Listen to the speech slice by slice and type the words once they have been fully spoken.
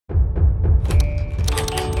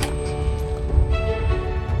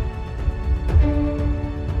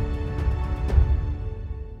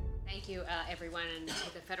everyone, and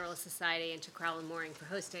to the Federalist Society and to Crowell & Mooring for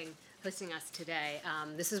hosting us today.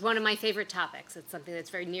 This is one of my favorite topics. It's something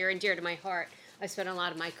that's very near and dear to my heart. I spent a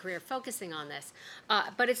lot of my career focusing on this.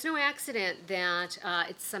 But it's no accident that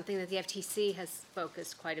it's something that the FTC has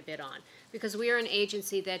focused quite a bit on, because we are an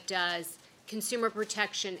agency that does consumer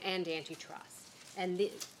protection and antitrust. And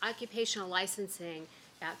the occupational licensing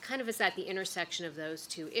kind of is at the intersection of those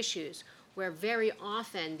two issues, where very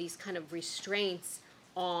often these kind of restraints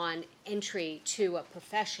on entry to a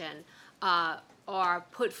profession are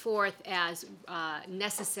put forth as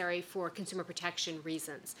necessary for consumer protection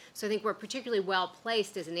reasons. So I think we're particularly well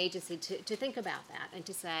placed as an agency to think about that and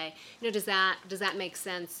to say, does that make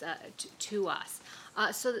sense to us?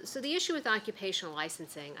 So the issue with occupational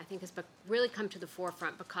licensing, I think, has really come to the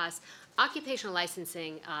forefront because occupational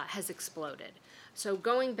licensing has exploded. So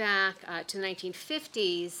going back to the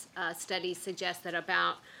 1950s, studies suggest that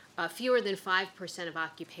about fewer than 5% of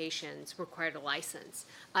occupations required a license.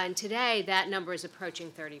 And today, that number is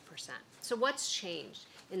approaching 30%. So what's changed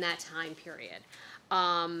in that time period?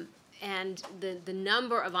 And the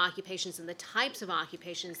number of occupations and the types of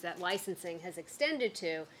occupations that licensing has extended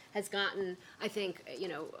to has gotten, I think,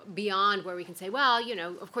 beyond where we can say, well,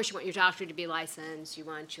 of course you want your doctor to be licensed, you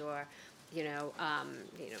want your,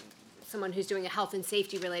 someone who's doing a health and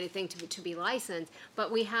safety related thing to be licensed.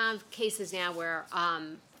 But we have cases now where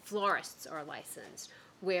florists are licensed,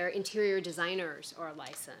 where interior designers are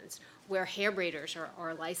licensed, where hair braiders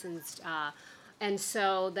are licensed. And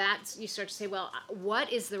so you start to say, well,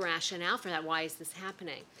 what is the rationale for that? Why is this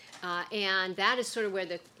happening? And that is sort of where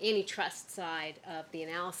the antitrust side of the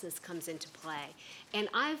analysis comes into play. And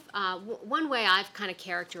one way I've kind of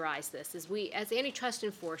characterized this is we, as antitrust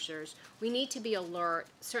enforcers, we need to be alert,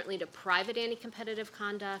 certainly to private anti-competitive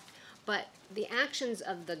conduct, but the actions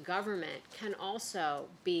of the government can also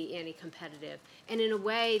be anti-competitive, and in a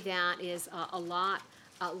way that is a lot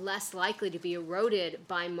less likely to be eroded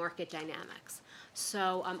by market dynamics.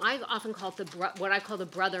 So I often call it what I call the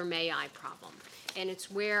brother may I problem. And it's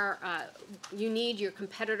where you need your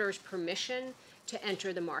competitor's permission to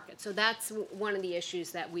enter the market. So that's one of the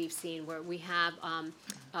issues that we've seen, where we have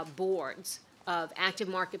boards of active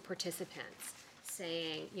market participants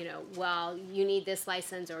saying, well, you need this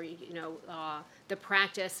license, or, the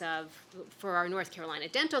practice of, for our North Carolina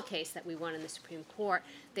dental case that we won in the Supreme Court,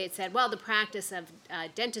 they had said, well, the practice of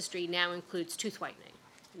dentistry now includes tooth whitening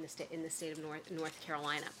in the state of North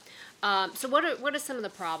Carolina. So what are some of the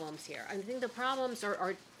problems here? I think the problems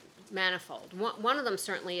are manifold. One of them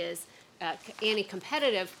certainly is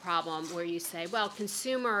anti-competitive problem, where you say, well,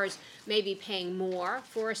 consumers may be paying more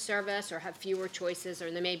for a service or have fewer choices,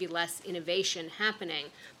 or there may be less innovation happening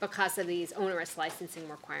because of these onerous licensing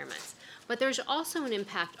requirements. But there's also an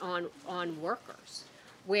impact on workers,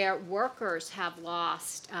 where workers have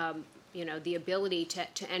lost the ability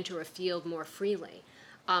to enter a field more freely.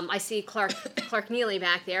 I see Clark Neely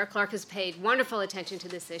back there. Clark has paid wonderful attention to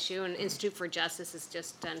this issue, and Institute for Justice has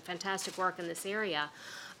just done fantastic work in this area.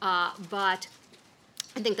 But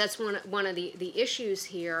I think that's one of the issues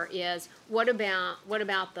here is what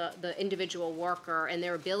about the individual worker and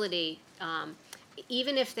their ability,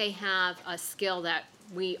 even if they have a skill that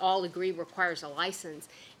we all agree requires a license,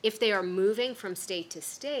 if they are moving from state to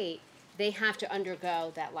state, they have to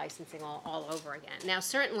undergo that licensing all over again. Now,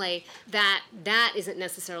 certainly, that isn't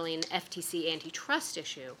necessarily an FTC antitrust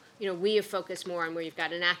issue. We have focused more on where you've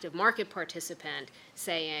got an active market participant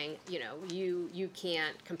saying, you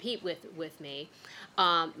can't compete with me.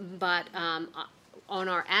 But on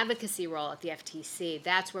our advocacy role at the FTC,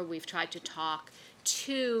 that's where we've tried to talk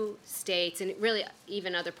to states and really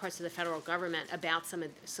even other parts of the federal government about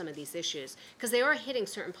some of these issues, because they are hitting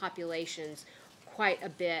certain populations quite a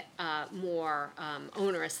bit more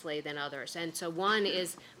onerously than others. And so one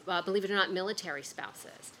is, believe it or not, military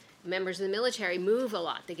spouses. Members of the military move a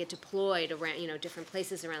lot. They get deployed around, different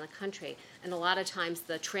places around the country. And a lot of times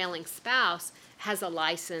the trailing spouse has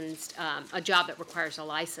a job that requires a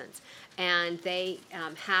license. And they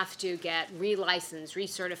have to get relicensed,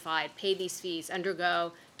 recertified, pay these fees,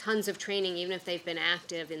 undergo tons of training, even if they've been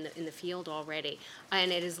active in the field already.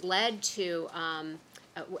 And it has led to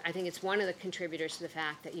I think it's one of the contributors to the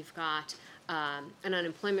fact that you've got an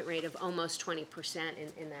unemployment rate of almost 20%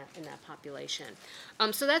 in that population.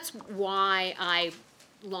 So that's why I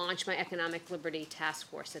launched my Economic Liberty Task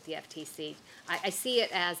Force at the FTC. I see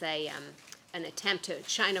it as an attempt to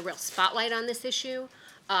shine a real spotlight on this issue.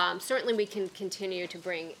 Certainly we can continue to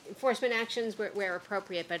bring enforcement actions where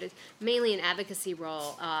appropriate, but it's mainly an advocacy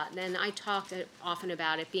role. Then I talked often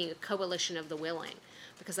about it being a coalition of the willing,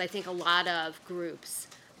 because I think a lot of groups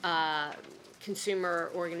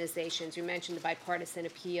consumer organizations, you mentioned the bipartisan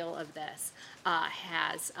appeal of this,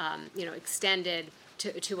 has, extended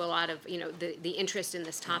to a lot of, the interest in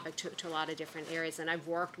this topic to a lot of different areas. And I've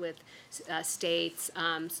worked with states.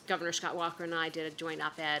 Governor Scott Walker and I did a joint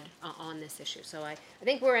op-ed on this issue. So I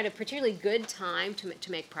think we're at a particularly good time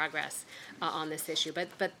to make progress on this issue.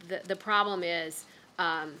 But the problem is,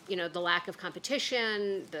 the lack of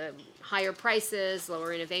competition, the higher prices,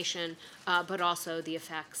 lower innovation, but also the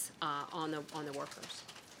effects on the workers.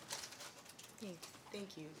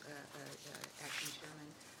 Thank you, Acting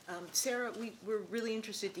Chairman. Sarah, we're really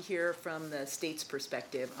interested to hear from the state's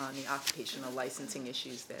perspective on the occupational licensing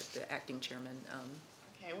issues that the Acting Chairman.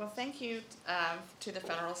 Okay, well, thank you to the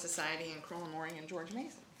Federal Society and Crowell & Moring and George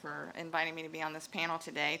Mason for inviting me to be on this panel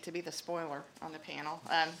today, to be the spoiler on the panel.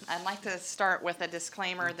 I'd like to start with a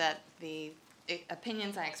disclaimer that the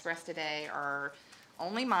opinions I express today are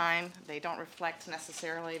only mine. They don't reflect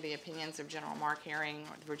necessarily the opinions of General Mark Herring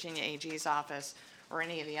or the Virginia AG's office or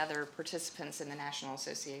any of the other participants in the National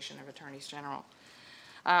Association of Attorneys General.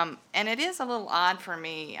 And it is a little odd for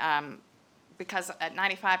me because at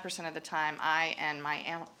 95% of the time, I and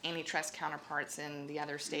my antitrust counterparts in the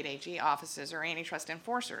other state AG offices are antitrust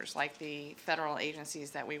enforcers, like the federal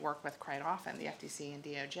agencies that we work with quite often, the FTC and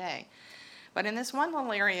DOJ. But in this one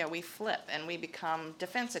little area, we flip and we become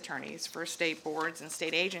defense attorneys for state boards and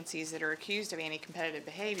state agencies that are accused of anti-competitive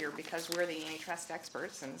behavior because we're the antitrust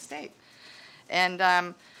experts in the state.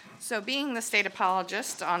 And so being the state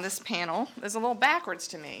apologist on this panel is a little backwards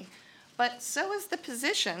to me. But so is the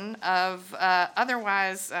position of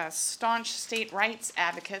otherwise staunch state rights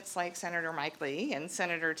advocates like Senator Mike Lee and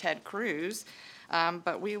Senator Ted Cruz.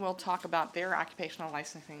 But we will talk about their occupational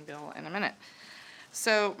licensing bill in a minute.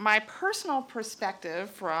 So my personal perspective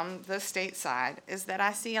from the state side is that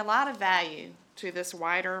I see a lot of value to this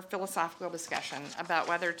wider philosophical discussion about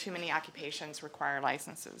whether too many occupations require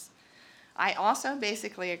licenses. I also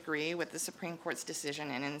basically agree with the Supreme Court's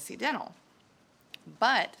decision in NC Dental.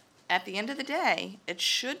 But at the end of the day, it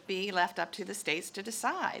should be left up to the states to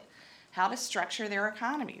decide how to structure their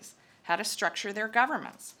economies, how to structure their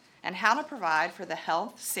governments, and how to provide for the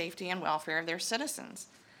health, safety, and welfare of their citizens.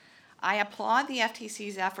 I applaud the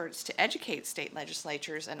FTC's efforts to educate state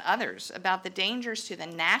legislatures and others about the dangers to the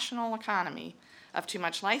national economy of too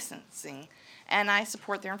much licensing, and I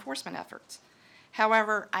support their enforcement efforts.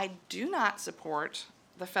 However, I do not support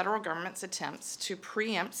the federal government's attempts to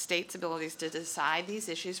preempt states' abilities to decide these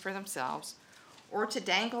issues for themselves or to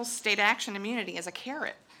dangle state action immunity as a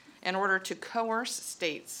carrot in order to coerce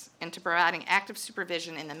states into providing active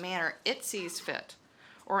supervision in the manner it sees fit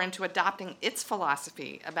or into adopting its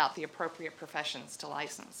philosophy about the appropriate professions to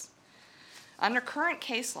license. Under current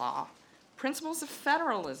case law, principles of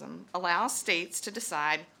federalism allow states to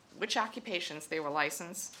decide which occupations they will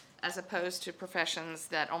license as opposed to professions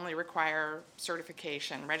that only require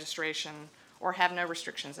certification, registration, or have no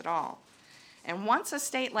restrictions at all. And once a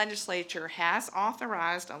state legislature has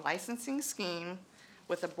authorized a licensing scheme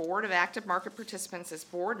with a board of active market participants as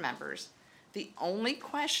board members, the only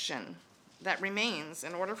question that remains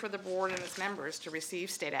in order for the board and its members to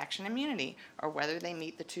receive state action immunity are whether they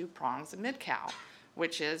meet the two prongs of Mid-Cal,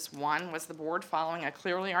 which is, one, was the board following a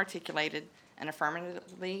clearly articulated and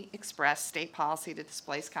affirmatively expressed state policy to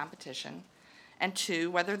displace competition, and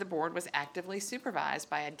two, whether the board was actively supervised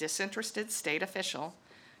by a disinterested state official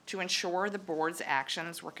to ensure the board's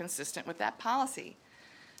actions were consistent with that policy.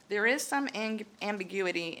 There is some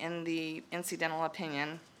ambiguity in the NC Dental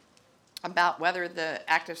opinion about whether the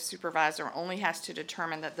active supervisor only has to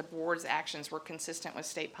determine that the board's actions were consistent with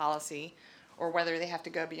state policy or whether they have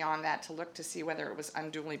to go beyond that to look to see whether it was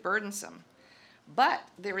unduly burdensome. But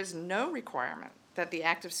there is no requirement that the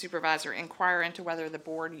active supervisor inquire into whether the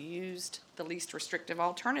board used the least restrictive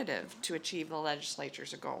alternative to achieve the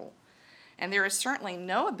legislature's goal. And there is certainly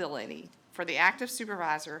no ability for the active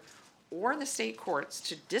supervisor or the state courts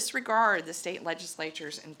to disregard the state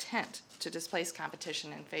legislature's intent to displace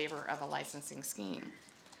competition in favor of a licensing scheme.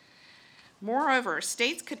 Moreover,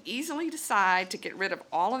 states could easily decide to get rid of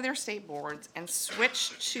all of their state boards and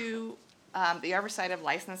switch to the oversight of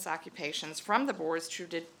licensed occupations from the boards to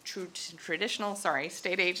traditional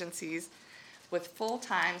state agencies with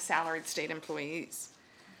full-time salaried state employees.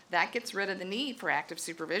 That gets rid of the need for active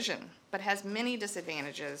supervision, but has many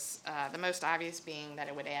disadvantages, the most obvious being that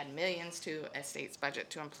it would add millions to a state's budget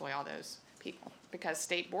to employ all those people, because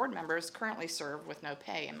state board members currently serve with no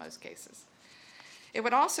pay in most cases. It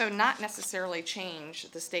would also not necessarily change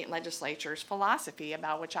the state legislature's philosophy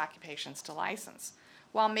about which occupations to license,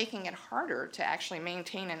 while making it harder to actually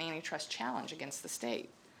maintain an antitrust challenge against the state.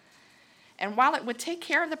 And while it would take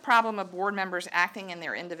care of the problem of board members acting in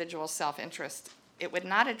their individual self-interest, it would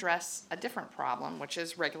not address a different problem, which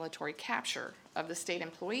is regulatory capture of the state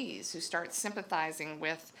employees who start sympathizing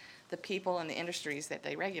with the people and the industries that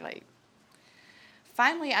they regulate.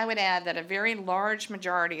 Finally, I would add that a very large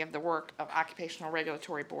majority of the work of occupational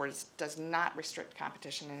regulatory boards does not restrict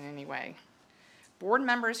competition in any way. Board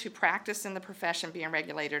members who practice in the profession being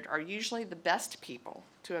regulated are usually the best people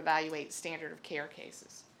to evaluate standard of care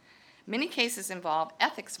cases. Many cases involve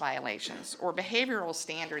ethics violations or behavioral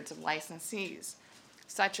standards of licensees,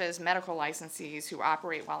 such as medical licensees who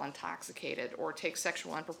operate while intoxicated or take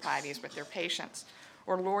sexual improprieties with their patients,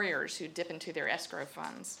 or lawyers who dip into their escrow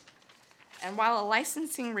funds. And while a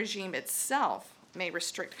licensing regime itself may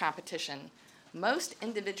restrict competition, most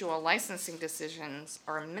individual licensing decisions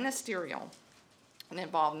are ministerial and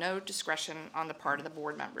involve no discretion on the part of the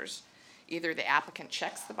board members. Either the applicant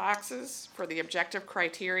checks the boxes for the objective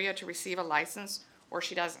criteria to receive a license, or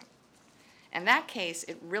she doesn't. In that case,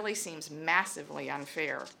 it really seems massively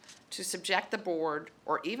unfair to subject the board,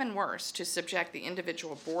 or even worse, to subject the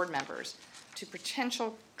individual board members to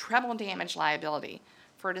potential treble damage liability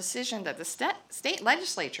for a decision that the state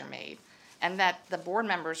legislature made and that the board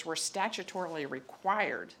members were statutorily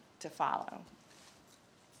required to follow.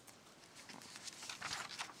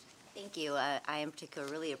 Thank you. I in particular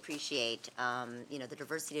really appreciate, the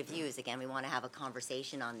diversity of views. Again, we want to have a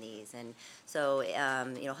conversation on these. And so,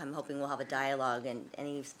 I'm hoping we'll have a dialogue. And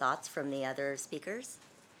any thoughts from the other speakers?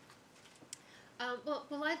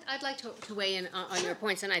 I'd like to weigh in on your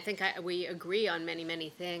points, and I think we agree on many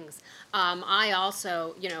things. I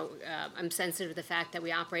also, I'm sensitive to the fact that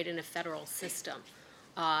we operate in a federal system,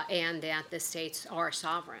 and that the states are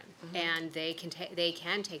sovereign, and they can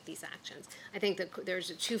take these actions. I think that there's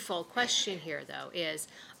a twofold question here, though, is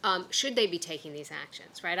should they be taking these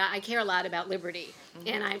actions, right? I care a lot about liberty,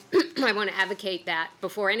 and I I want to advocate that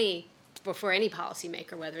before any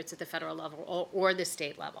policymaker, whether it's at the federal level or the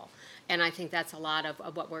state level. And I think that's a lot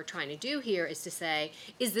of what we're trying to do here, is to say,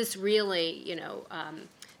 is this really,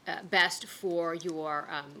 best for your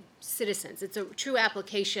citizens? It's a true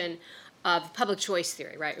application of public choice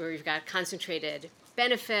theory, right, where you've got concentrated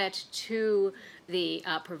benefit to the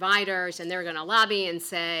providers, and they're going to lobby and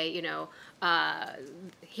say,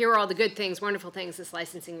 here are all the good things, wonderful things this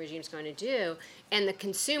licensing regime is going to do, and the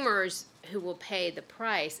consumers who will pay the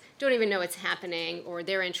price don't even know it's happening, or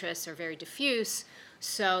their interests are very diffuse,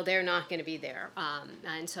 so they're not going to be there.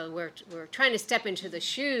 And so we're trying to step into the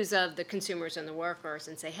shoes of the consumers and the workers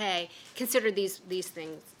and say, hey, consider these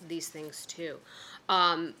things too.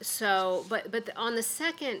 But on the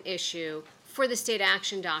second issue, for the state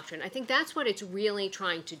action doctrine, I think that's what it's really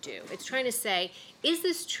trying to do. It's trying to say, is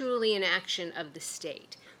this truly an action of the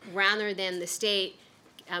state, rather than the state,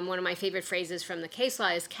 one of my favorite phrases from the case law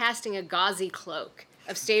is casting a gauzy cloak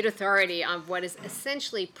of state authority on what is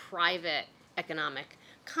essentially private economic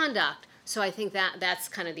conduct. So I think that's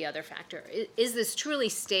kind of the other factor. Is this truly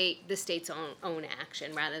the state's own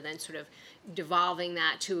action, rather than sort of devolving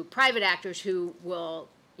that to private actors who will,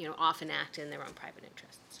 often act in their own private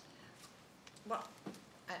interests? Well,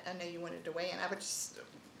 I know you wanted to weigh in. I would just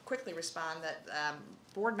quickly respond that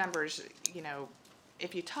board members,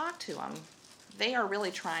 if you talk to them, they are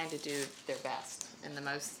really trying to do their best in the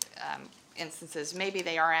most instances. Maybe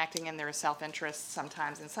they are acting in their self-interest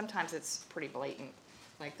sometimes, and sometimes it's pretty blatant,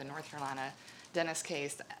 like the North Carolina dentist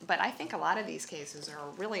case. But I think a lot of these cases are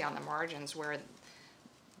really on the margins where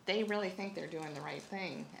they really think they're doing the right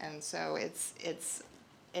thing. And so it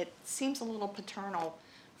seems a little paternal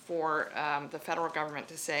for the federal government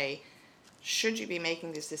to say, should you be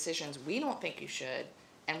making these decisions? We don't think you should,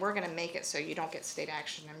 and we're going to make it so you don't get state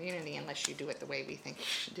action immunity unless you do it the way we think you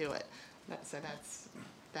should do it.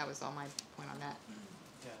 That was all my point on that.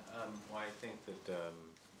 Yeah, well, I think that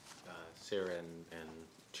Sarah and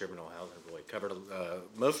Chairman O'Hall have really covered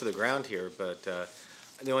most of the ground here, but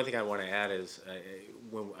the only thing I want to add is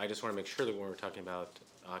I just want to make sure that when we're talking about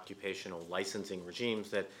occupational licensing regimes,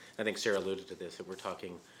 that I think Sarah alluded to this, that we're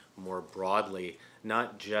talking more broadly,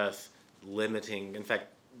 not just limiting, in fact,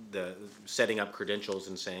 the setting up credentials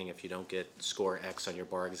and saying if you don't get score X on your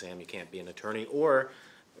bar exam, you can't be an attorney, or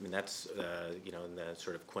that's in the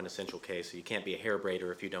sort of quintessential case, you can't be a hair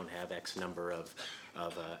braider if you don't have X number of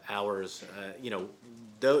hours.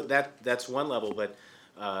 That's one level, but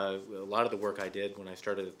a lot of the work I did when I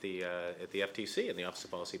started at the FTC in the Office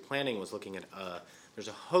of Policy Planning was looking at there's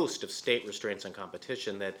a host of state restraints on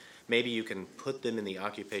competition that maybe you can put them in the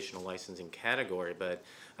occupational licensing category, but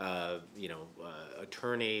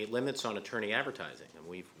attorney limits on attorney advertising, and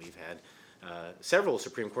we've had several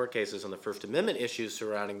Supreme Court cases on the First Amendment issues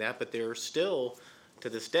surrounding that, but there are still to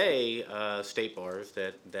this day, state bars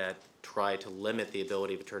that try to limit the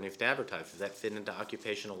ability of attorneys to advertise. Does that fit into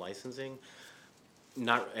occupational licensing?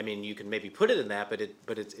 Not, I mean, you can maybe put it in that,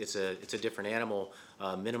 but it's a different animal.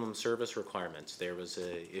 Minimum service requirements. There was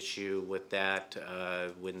a issue with that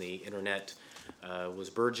when the internet was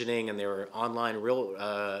burgeoning, and there were online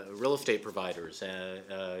real estate providers.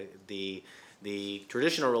 The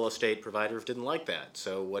traditional real estate providers didn't like that.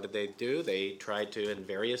 So what did they do? They tried to, in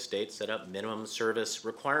various states, set up minimum service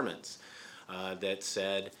requirements that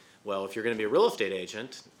said, well, if you're going to be a real estate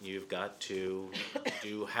agent, you've got to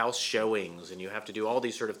do house showings, and you have to do all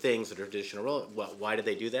these sort of things that are traditional. Why did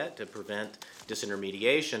they do that? To prevent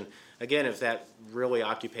disintermediation. Again, if that really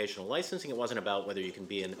occupational licensing, it wasn't about whether you can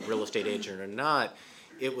be a real estate agent or not.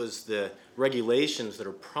 It was the regulations that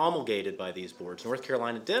are promulgated by these boards. North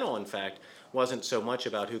Carolina Dental, in fact, wasn't so much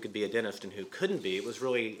about who could be a dentist and who couldn't be. It was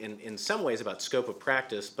really, in some ways, about scope of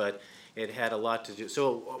practice, but it had a lot to do.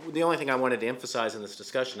 So the only thing I wanted to emphasize in this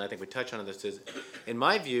discussion, I think we touched on this, is, in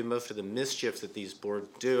my view, most of the mischief that these boards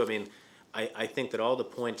do, I mean, I think that all the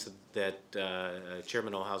points that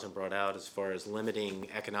Chairman Olhausen brought out as far as limiting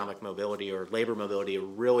economic mobility or labor mobility are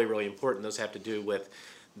really, really important. Those have to do with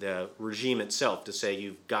the regime itself, to say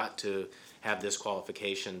you've got to have this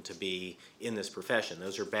qualification to be in this profession.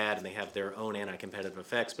 Those are bad, and they have their own anti-competitive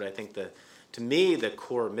effects. But I think to me, the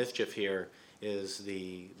core mischief here is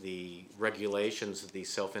the regulations that these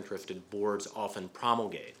self-interested boards often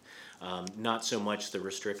promulgate, not so much the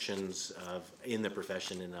restrictions in the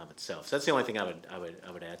profession in and of itself. So that's the only thing I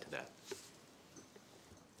would add to that.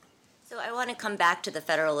 So I want to come back to the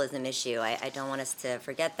federalism issue. I don't want us to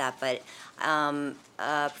forget that, but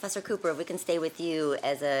Professor Cooper, if we can stay with you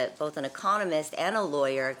as both an economist and a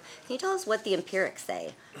lawyer, can you tell us what the empirics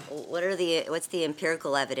say? What's the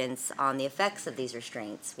empirical evidence on the effects of these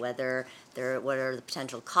restraints? What are the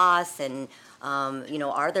potential costs, and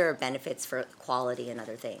are there benefits for quality and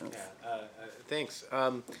other things? Yeah, thanks.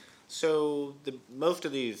 So most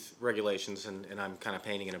of these regulations, and I'm kind of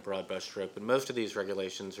painting in a broad brushstroke, but most of these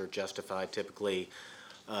regulations are justified typically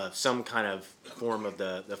some kind of form of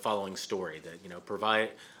the following story that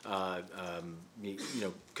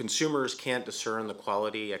consumers can't discern the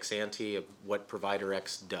quality ex ante of what provider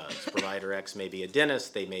X does. Provider X may be a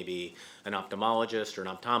dentist, they may be an ophthalmologist or an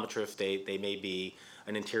optometrist, they may be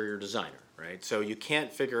an interior designer, right? So you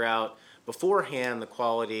can't figure out beforehand the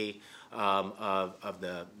quality of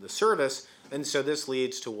the service, and so this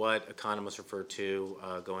leads to what economists refer to,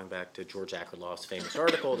 going back to George Akerlof's famous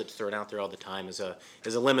article that's thrown out there all the time, as a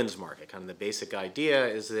lemons market. Kind of the basic idea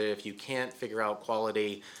is that if you can't figure out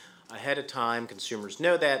quality ahead of time, consumers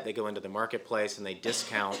know that, they go into the marketplace and they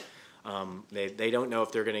discount. They don't know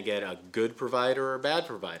if they're going to get a good provider or a bad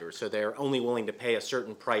provider, so they're only willing to pay a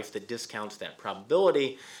certain price that discounts that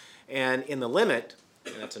probability. And in the limit,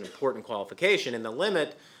 and that's an important qualification, in the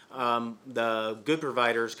limit, the good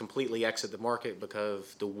providers completely exit the market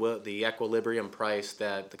because the equilibrium price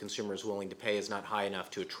that the consumer is willing to pay is not high enough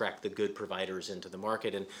to attract the good providers into the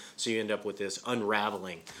market, and so you end up with this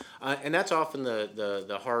unraveling. And that's often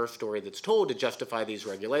the horror story that's told to justify these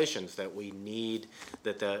regulations, that we need,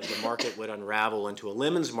 that the market would unravel into a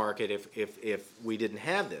lemons market if we didn't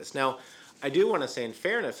have this. Now, I do want to say, in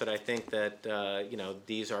fairness, that I think that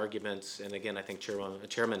these arguments, and again, I think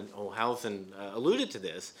Chairman Olhausen alluded to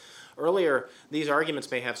this earlier. These arguments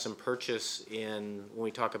may have some purchase when we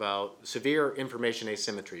talk about severe information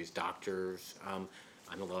asymmetries. Doctors,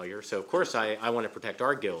 I'm a lawyer, so of course I want to protect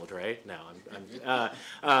our guild, right? No,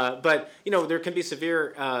 but there can be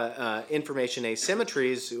severe information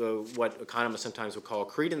asymmetries, what economists sometimes would call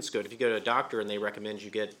credence good. If you go to a doctor and they recommend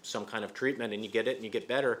you get some kind of treatment and you get it and you get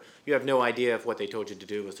better, you have no idea if what they told you to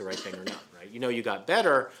do was the right thing or not, right? You got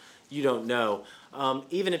better, you don't know.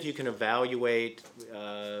 Even if you can evaluate,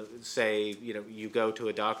 say, you go to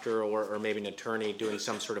a doctor or maybe an attorney doing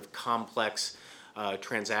some sort of complex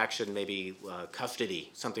transaction, maybe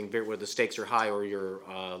custody, something where the stakes are high, or your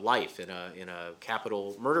life in a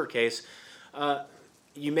capital murder case,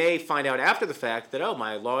 you may find out after the fact that, oh,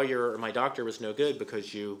 my lawyer or my doctor was no good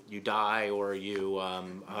because you die, or you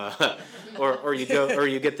or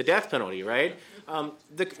you get the death penalty, right?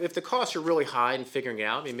 If the costs are really high in figuring it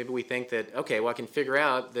out, maybe we think that, okay, well, I can figure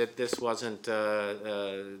out that this wasn't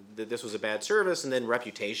that this was a bad service, and then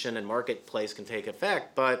reputation and marketplace can take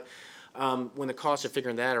effect, but when the costs of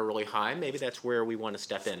figuring that are really high, maybe that's where we want to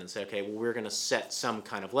step in and say, okay, well, we're going to set some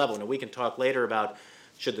kind of level. Now, we can talk later about,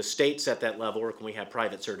 should the state set that level, or can we have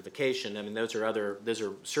private certification? I mean, those are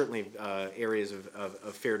certainly areas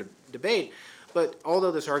of fair debate. But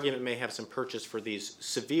although this argument may have some purchase for these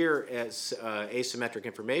severe asymmetric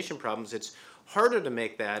information problems, it's harder to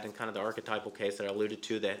make that in kind of the archetypal case that I alluded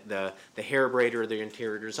to, the hair braider or the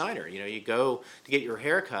interior designer. You know, you go to get your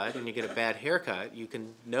hair cut and you get a bad haircut, you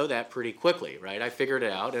can know that pretty quickly, right? I figured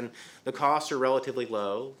it out, and the costs are relatively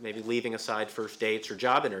low, maybe leaving aside first dates or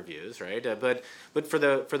job interviews, right? But for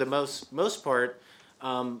the most part,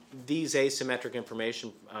 these asymmetric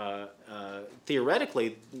information,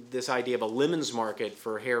 theoretically, this idea of a lemons market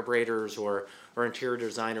for hair braiders or interior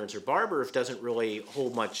designers or barbers doesn't really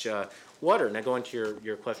hold much water. Now, going to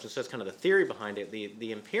your question, so that's kind of the theory behind it.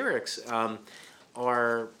 The empirics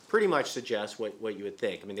are pretty much suggest what you would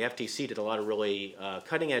think. I mean, the FTC did a lot of really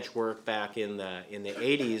cutting edge work back in the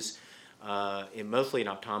 80s, mostly in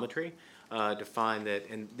optometry. To find that,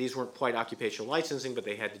 and these weren't quite occupational licensing, but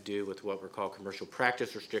they had to do with what were called commercial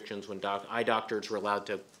practice restrictions when eye doctors were allowed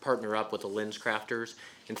to partner up with the lens crafters.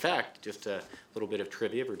 In fact, just a little bit of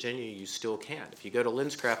trivia, Virginia, you still can. If you go to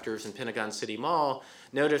lens crafters in Pentagon City Mall,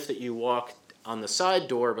 notice that you walk on the side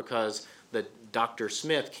door because the Dr.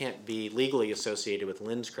 Smith can't be legally associated with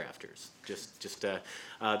lens crafters.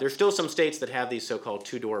 There's still some states that have these so-called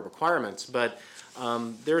two-door requirements, but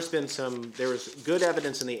there was good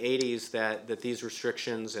evidence in the 80s that these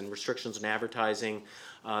restrictions and restrictions in advertising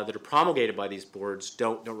that are promulgated by these boards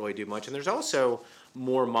don't really do much. And there's also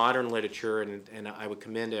more modern literature, and I would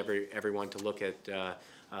commend everyone to look at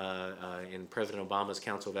in President Obama's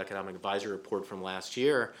Council of Economic Advisory report from last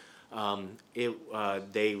year.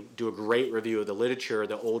 They do a great review of the literature,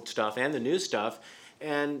 the old stuff and the new stuff,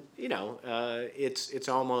 and it's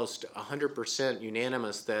almost 100%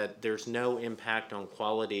 unanimous that there's no impact on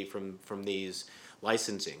quality from these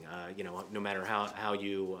licensing. No matter how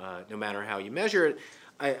you measure it.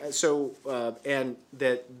 And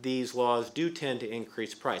that these laws do tend to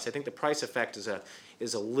increase price. I think the price effect is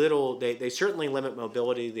a little. They certainly limit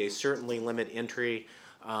mobility. They certainly limit entry.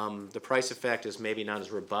 The price effect is maybe not as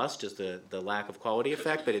robust as the lack of quality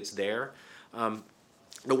effect, but it's there.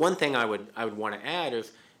 The one thing I would want to add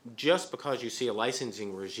is just because you see a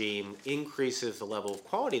licensing regime increases the level of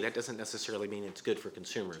quality, that doesn't necessarily mean it's good for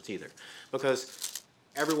consumers either. Because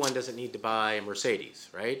everyone doesn't need to buy a Mercedes,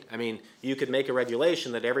 right? I mean, you could make a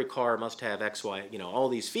regulation that every car must have X, Y, all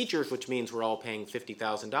these features, which means we're all paying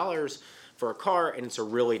 $50,000 for a car, and it's a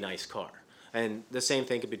really nice car. And the same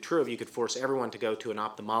thing could be true if you could force everyone to go to an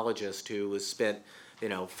ophthalmologist who has spent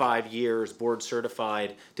 5 years board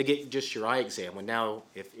certified to get just your eye exam. When now,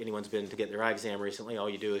 if anyone's been to get their eye exam recently, all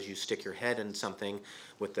you do is you stick your head in something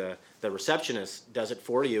with the receptionist does it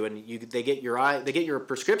for you, and they get your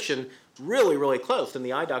prescription really, really close, and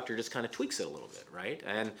the eye doctor just kind of tweaks it a little bit, right?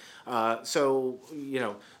 And so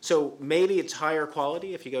maybe it's higher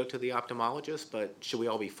quality if you go to the ophthalmologist, but should we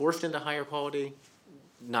all be forced into higher quality?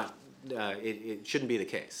 Not. It shouldn't be the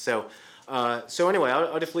case. So anyway,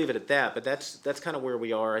 I'll just leave it at that. But that's kind of where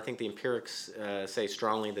we are. I think the empirics say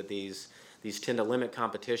strongly that these tend to limit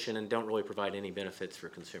competition and don't really provide any benefits for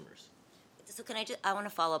consumers. So I want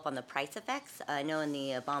to follow up on the price effects. I know in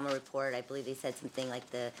the Obama report, I believe they said something like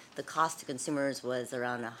the cost to consumers was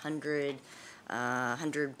around $100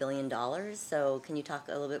 billion. So can you talk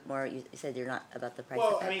a little bit more? You said you're not about the price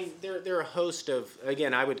effects. Well, I mean, there are a host of,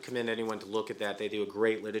 again, I would commend anyone to look at that. They do a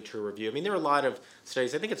great literature review. I mean, there are a lot of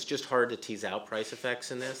studies. I think it's just hard to tease out price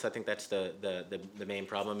effects in this. I think that's the main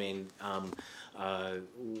problem. I mean,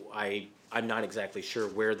 I'm not exactly sure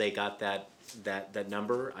where they got that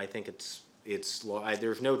number. I think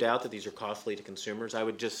there's no doubt that these are costly to consumers. I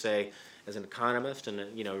would just say, as an economist and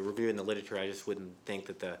reviewing the literature, I just wouldn't think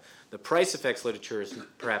that the price effects literature is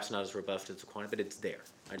perhaps not as robust as the quantity, but it's there.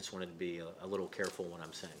 I just wanted to be a little careful when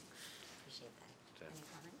I'm saying. Appreciate that.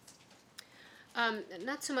 Any comments?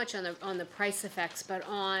 Not so much on the price effects, but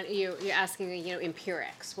on you're asking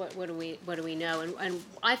empirics. What do we know? And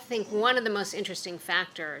I think one of the most interesting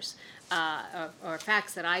factors or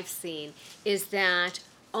facts that I've seen is that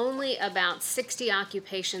only about 60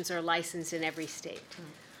 occupations are licensed in every state.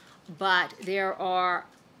 But there are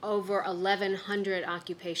over 1,100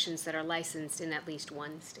 occupations that are licensed in at least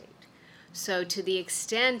one state. So to the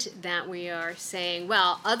extent that we are saying,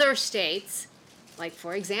 well, other states, like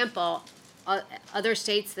for example, other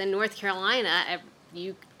states than North Carolina,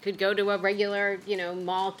 you could go to a regular,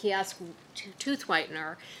 mall kiosk tooth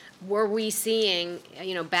whitener. Were we seeing,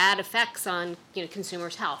 bad effects on,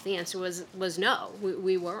 consumers' health? The answer was no,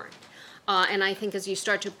 we weren't. And I think as you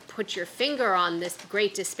start to put your finger on this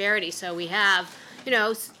great disparity, so we have,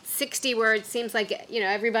 60 where it seems like,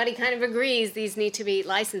 everybody kind of agrees these need to be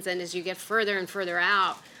licensed. And as you get further and further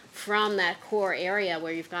out from that core area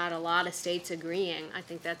where you've got a lot of states agreeing, I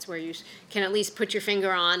think that's where you can at least put your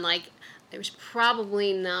finger on, like, there's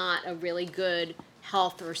probably not a really good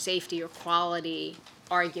health or safety or quality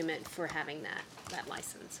argument for having that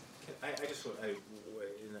license.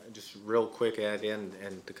 Just real quick add in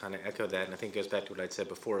and to kind of echo that, and I think it goes back to what I'd said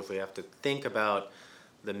before, if we have to think about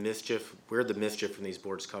where the mischief from these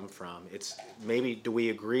boards come from. It's maybe, do we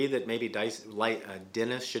agree that maybe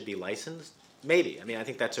dentists should be licensed? Maybe. I mean, I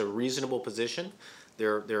think that's a reasonable position.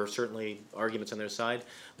 There are certainly arguments on their side,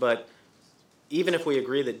 but even if we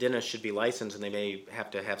agree that dentists should be licensed and they may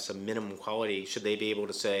have to have some minimum quality, should they be able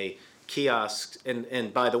to say kiosks,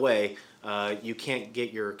 and by the way, you can't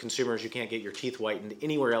get your teeth whitened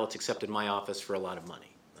anywhere else except in my office for a lot of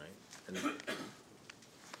money, right? And I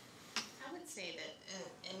would say that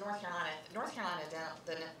in North Carolina,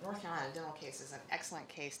 the North Carolina dental case is an excellent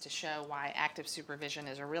case to show why active supervision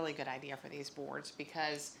is a really good idea for these boards,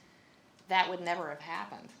 because that would never have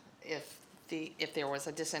happened if there was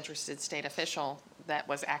a disinterested state official that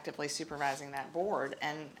was actively supervising that board,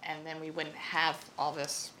 and then we wouldn't have all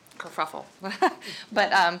this kerfuffle.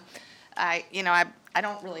 But I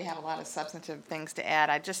don't really have a lot of substantive things to add.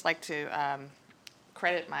 I'd just like to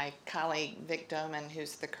credit my colleague Vic Doman,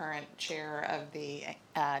 who's the current chair of the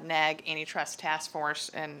NAG Antitrust Task Force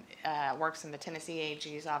and works in the Tennessee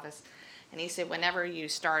AG's office. And he said whenever you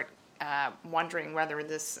start wondering whether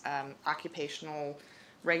this occupational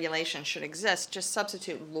regulation should exist, just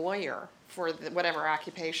substitute lawyer for whatever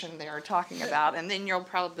occupation they are talking about, and then you'll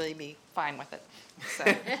probably be fine with it. So.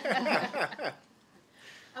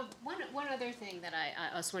 One other thing that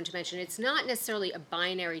I also wanted to mention, it's not necessarily a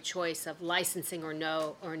binary choice of licensing or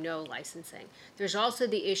no licensing. There's also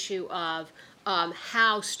the issue of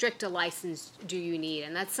how strict a license do you need,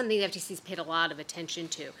 and that's something the FTC's paid a lot of attention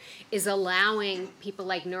to, is allowing people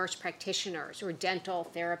like nurse practitioners or dental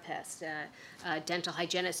therapists, dental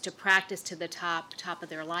hygienists to practice to the top of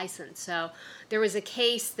their license. So there was a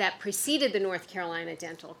case that preceded the North Carolina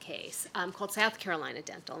dental case called South Carolina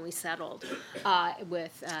Dental, and we settled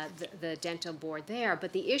with the dental board there.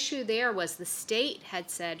 But the issue there was the state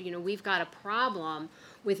had said, we've got a problem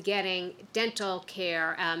with getting dental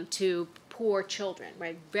care to poor children,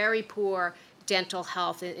 right? Very poor dental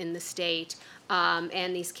health in the state,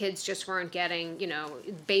 and these kids just weren't getting,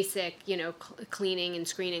 basic, cleaning and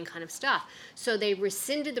screening kind of stuff. So they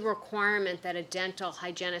rescinded the requirement that a dental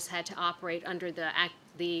hygienist had to operate under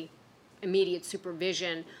the immediate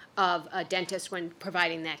supervision of a dentist when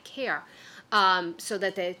providing that care. So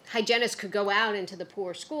that the hygienist could go out into the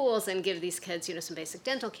poor schools and give these kids, some basic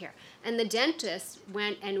dental care. And the dentist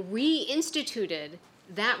went and reinstituted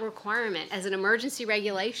that requirement as an emergency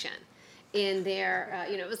regulation in their,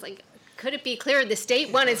 it was like, could it be clearer the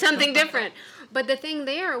state wanted something different? But the thing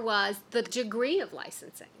there was the degree of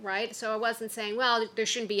licensing, right? So I wasn't saying, well, there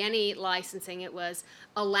shouldn't be any licensing. It was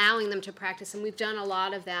allowing them to practice, and we've done a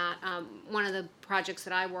lot of that. One of the projects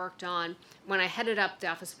that I worked on when I headed up the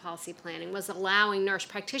Office of Policy Planning was allowing nurse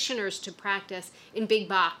practitioners to practice in big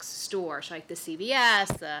box stores like the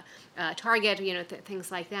CVS, the Target,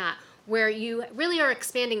 things like that, where you really are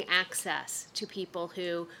expanding access to people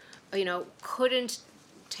who, couldn't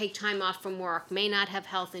take time off from work, may not have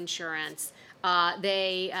health insurance.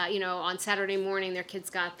 They, on Saturday morning, their kids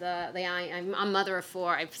got I'm a mother of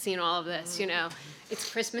 4. I've seen all of this,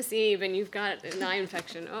 It's Christmas Eve and you've got an eye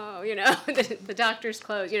infection. Oh, the doctor's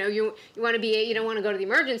closed. You want to be, you don't want to go to the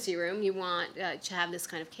emergency room. You want to have this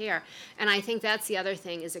kind of care. And I think that's the other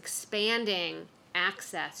thing, is expanding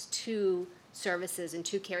access to services and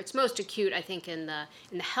to care. It's most acute, I think, in the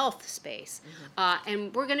health space.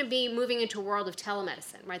 And we're going to be moving into a world of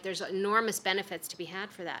telemedicine, right? There's enormous benefits to be had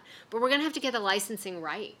for that. But we're going to have to get the licensing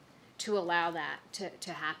right to allow that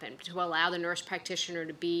to happen, to allow the nurse practitioner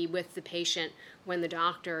to be with the patient when the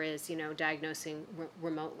doctor is, diagnosing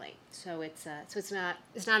remotely. So it's not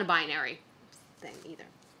a binary thing either.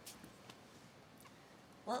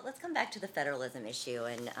 Well, let's come back to the federalism issue,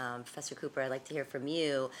 and Professor Cooper, I'd like to hear from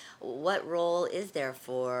you. What role is there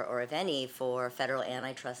for, or if any, for federal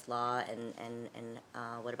antitrust law, and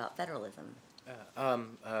what about federalism?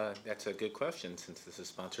 That's a good question, since this is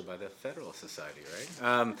sponsored by the Federalist Society,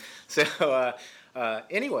 right?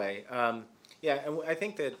 Anyway, yeah, and I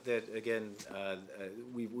think that again,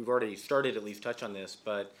 we've already started at least touch on this,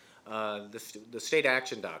 but the state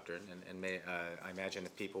action doctrine, and I imagine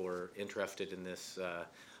if people were interested in this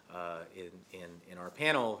in our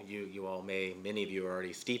panel, you all many of you are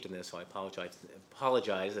already steeped in this, so I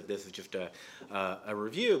apologize if this is just a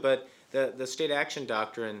review, but the state action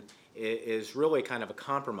doctrine is really kind of a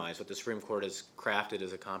compromise. What the Supreme Court has crafted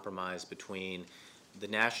as a compromise between the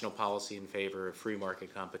national policy in favor of free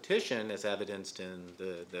market competition, as evidenced in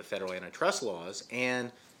the federal antitrust laws,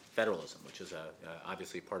 and federalism, which is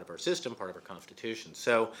obviously part of our system, part of our Constitution.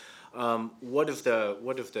 So, what if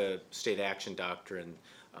the state action doctrine?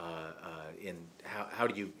 In how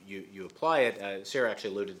do you apply it? Sarah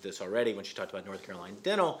actually alluded to this already when she talked about North Carolina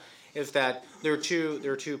Dental. Is that there are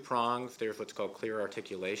two prongs. There's what's called clear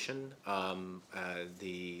articulation.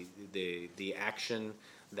 The action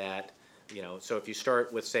that, so if you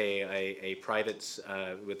start with, say, a private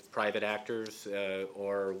with private actors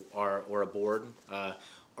or a board,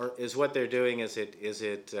 or is what they're doing, is it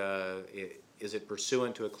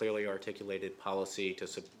pursuant to a clearly articulated policy to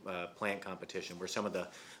plant competition, where some of the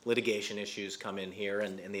litigation issues come in here,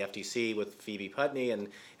 and the FTC with Phoebe Putney, and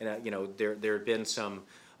there have been some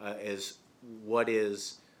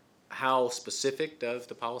how specific does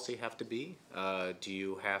the policy have to be? Do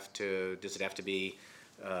you have to be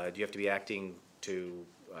acting to,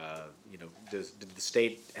 does the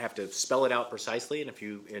state have to spell it out precisely?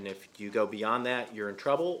 And if you go beyond that, you're in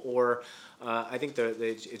trouble. Or I think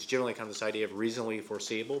it's generally kind of this idea of reasonably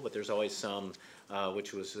foreseeable, but there's always some,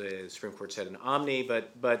 which was the Supreme Court said in Omni, but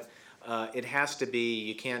it has to be.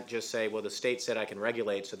 You can't just say, well, the state said I can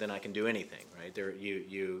regulate, so then I can do anything, right? There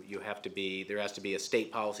has to be a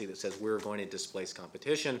state policy that says we're going to displace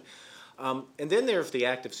competition. And then there's the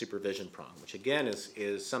active supervision prong, which again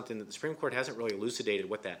is something that the Supreme Court hasn't really elucidated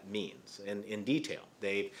what that means in detail.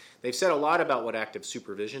 They've said a lot about what active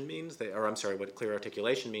supervision means, what clear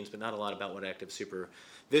articulation means, but not a lot about what active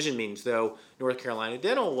supervision means, though North Carolina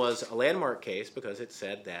Dental was a landmark case because it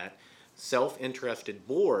said that self-interested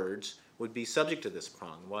boards would be subject to this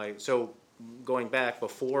prong. Why? So going back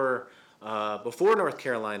before North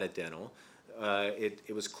Carolina Dental,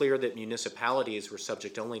 it was clear that municipalities were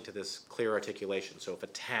subject only to this clear articulation. So if a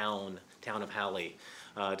town of Halley,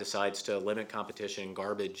 decides to limit competition,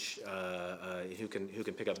 garbage, who can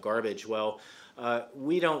pick up garbage, well,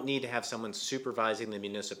 we don't need to have someone supervising the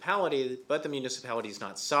municipality, but the municipality is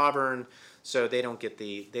not sovereign, so they don't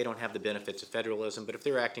have the benefits of federalism. But if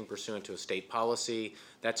they're acting pursuant to a state policy,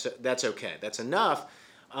 that's okay. That's enough.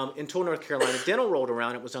 Until North Carolina Dental rolled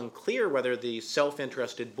around, it was unclear whether the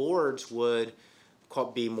self-interested boards would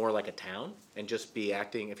be more like a town and just be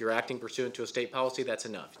acting. If you're acting pursuant to a state policy, that's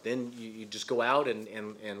enough. Then you just go out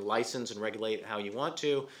and license and regulate how you want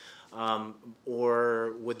to.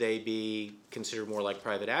 Or would they be considered more like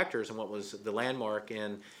private actors? And what was the landmark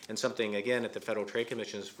and something, again, at the Federal Trade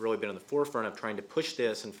Commission has really been on the forefront of trying to push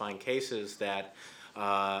this and find cases that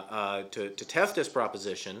to test this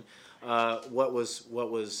proposition. What was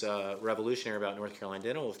revolutionary about North Carolina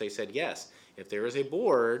Dental was they said, yes, if there is a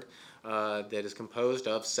board that is composed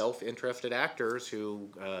of self-interested actors who,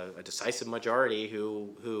 a decisive majority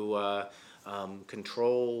who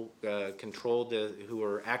control who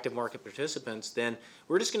are active market participants, then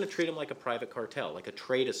we're just going to treat them like a private cartel, like a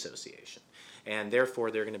trade association, and therefore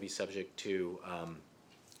they're going to be subject to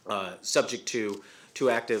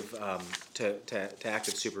active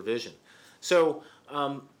active supervision. So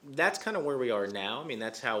that's kind of where we are now. I mean,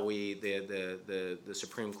 that's how the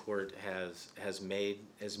Supreme Court has made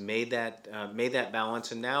that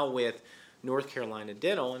balance, and now with North Carolina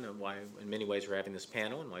Dental, and why in many ways we're having this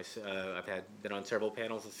panel, and why I've been on several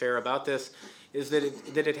panels with Farrah about this, is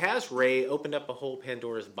that it has opened up a whole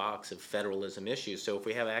Pandora's box of federalism issues. So if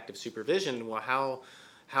we have active supervision, well,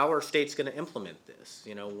 how are states going to implement this?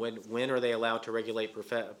 When are they allowed to regulate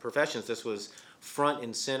professions? This was front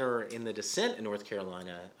and center in the dissent in North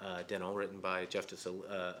Carolina Dental, written by Justice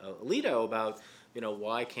Alito, about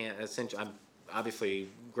why can't, essentially, I'm obviously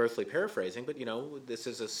grossly paraphrasing, but this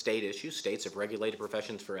is a state issue. States have regulated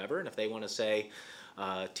professions forever, and if they want to say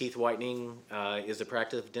teeth whitening is the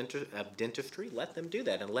practice of dentistry, let them do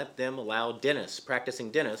that, and let them allow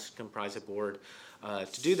practicing dentists, comprise a board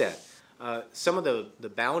to do that. Some of the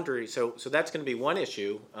boundaries, so that's going to be one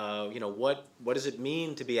issue. What does it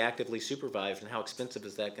mean to be actively supervised, and how expensive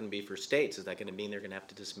is that going to be for states? Is that going to mean they're going to have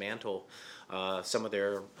to dismantle some of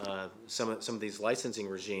these licensing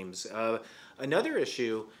regimes? Another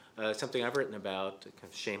issue, something I've written about, kind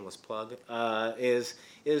of shameless plug, is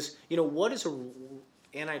what is an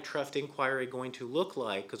antitrust inquiry going to look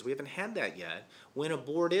like? Because we haven't had that yet. When a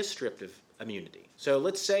board is stripped of immunity. So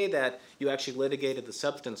let's say that you actually litigated the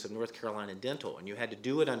substance of North Carolina Dental and you had to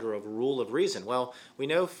do it under a rule of reason. Well, we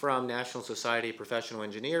know from National Society of Professional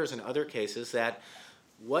Engineers and other cases that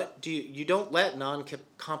you don't let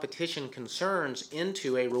non-competition concerns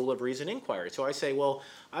into a rule of reason inquiry. So I say, well,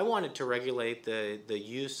 I wanted to regulate the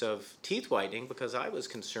use of teeth whitening because I was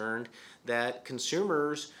concerned that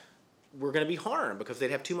consumers were going to be harmed because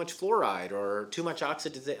they'd have too much fluoride or too much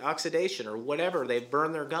oxidation or whatever. They'd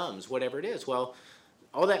burn their gums, whatever it is. Well,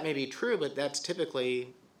 all that may be true, but that's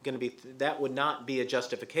typically going to be, that would not be a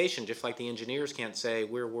justification, just like the engineers can't say,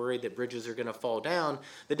 we're worried that bridges are going to fall down.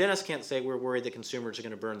 The dentist can't say, we're worried that consumers are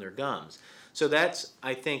going to burn their gums. So that's,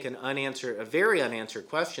 I think, a very unanswered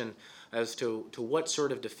question as to what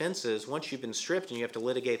sort of defenses, once you've been stripped and you have to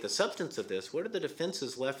litigate the substance of this, what are the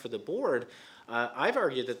defenses left for the board? I've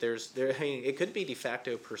argued that it could be de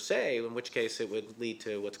facto per se, in which case it would lead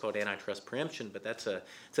to what's called antitrust preemption, but it's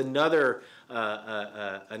another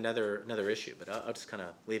issue. But I'll just kind of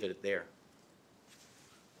leave it there.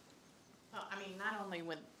 Well,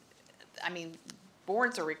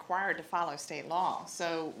 boards are required to follow state law,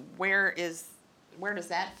 so where does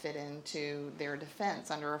that fit into their defense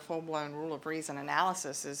under a full-blown rule of reason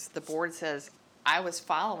analysis? Is the board says, I was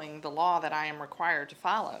following the law that I am required to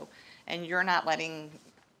follow, and you're not letting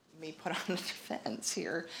me put on a defense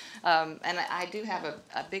here. And I do have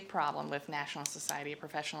a big problem with National Society of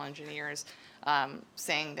Professional Engineers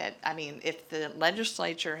saying that, if the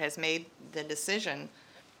legislature has made the decision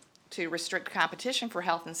to restrict competition for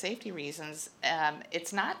health and safety reasons,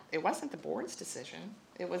 it wasn't the board's decision.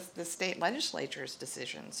 It was the state legislature's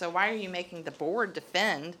decision. So why are you making the board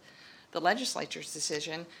defend the legislature's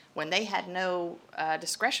decision when they had no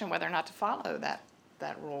discretion whether or not to follow that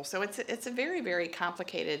rule? So it's a very, very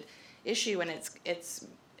complicated issue, and it's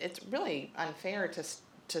really unfair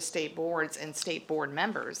to state boards and state board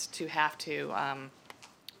members to have to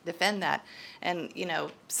defend that. And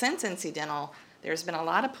since incidental, there's been a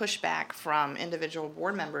lot of pushback from individual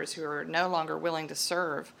board members who are no longer willing to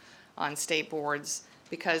serve on state boards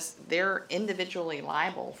because they're individually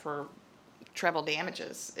liable for treble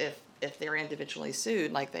damages if they're individually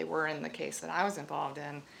sued, like they were in the case that I was involved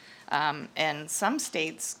in. And some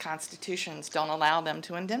states' constitutions don't allow them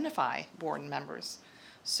to indemnify board members.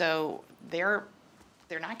 So they're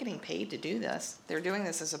not getting paid to do this. They're doing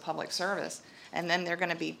this as a public service. And then they're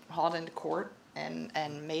going to be hauled into court and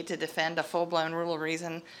made to defend a full-blown rule of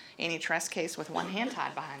reason antitrust case with one hand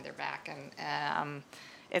tied behind their back. And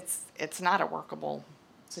it's not a workable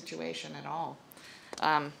situation at all.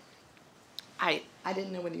 I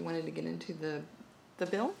didn't know whether you wanted to get into the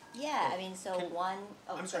bill? Yeah, I'm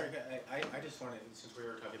sorry, I just wanted, since we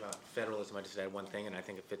were talking about federalism, I just add one thing, and I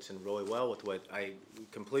think it fits in really well with what I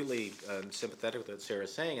completely sympathetic with what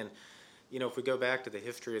Sarah's saying. And if we go back to the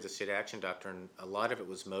history of the state action doctrine, a lot of it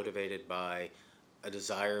was motivated by a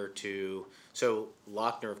desire to. So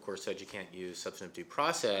Lochner, of course, said you can't use substantive due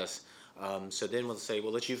process. So then we'll say,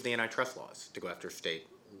 well, let's use the antitrust laws to go after state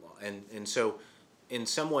law, and so in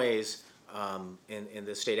some ways. In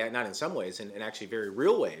the state act, not in some ways, in actually very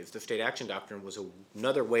real ways, the state action doctrine was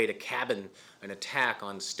another way to cabin an attack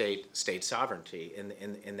on state sovereignty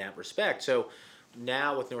in that respect. So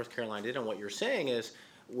now with North Carolina and what you're saying is,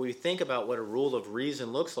 we think about what a rule of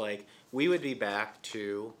reason looks like, we would be back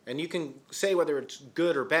to, and you can say whether it's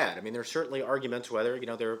good or bad. There's certainly arguments whether,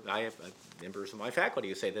 I have members of my faculty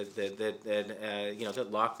who say that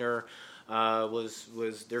Lochner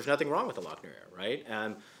was there's nothing wrong with the Lochner error, right?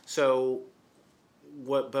 So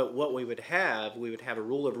what we would have a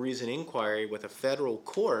rule of reason inquiry with a federal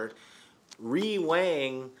court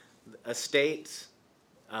reweighing a state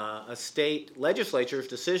legislature's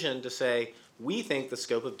decision to say, we think the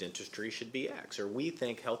scope of dentistry should be X, or we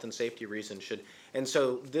think health and safety reasons should. And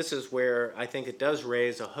so this is where I think it does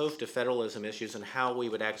raise a host of federalism issues and how we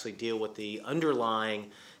would actually deal with the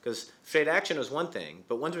underlying, because state action is one thing,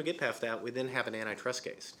 but once we get past that, we then have an antitrust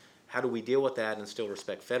case. How do we deal with that and still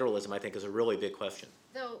respect federalism, I think, is a really big question.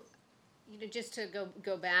 Though, just to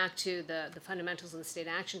go back to the fundamentals of the state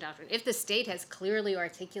action doctrine, if the state has clearly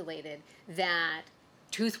articulated that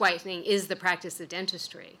tooth whitening is the practice of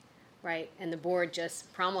dentistry, right, and the board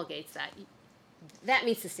just promulgates that, that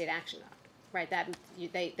meets the state action doctrine, right?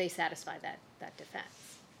 They satisfy that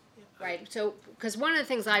defense, right? So, because one of the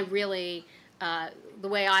things I really, the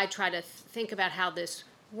way I try to think about how this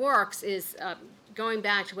works is going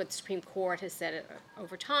back to what the Supreme Court has said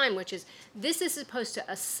over time, which is this is supposed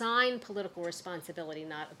to assign political responsibility,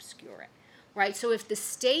 not obscure it, right? So if the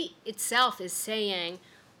state itself is saying,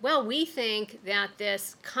 well, we think that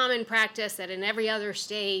this common practice that in every other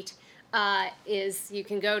state is you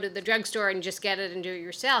can go to the drugstore and just get it and do it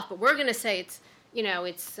yourself, but we're going to say it's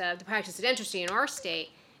the practice of dentistry in our state,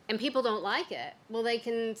 and people don't like it, well, they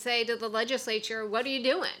can say to the legislature, what are you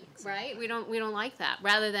doing, right? We don't like that,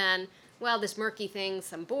 rather than, well, this murky thing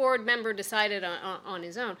some board member decided on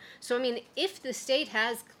his own. So, if the state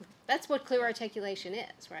has, that's what clear articulation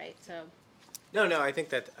is, right? So. No, I think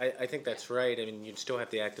that's right. You'd still have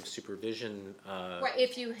the active supervision. Right,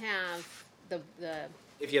 if you have the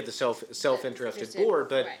if you have the self-interested Interested, board,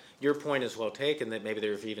 but right. your point is well taken, that maybe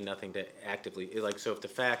there's even nothing to actively, like, so if the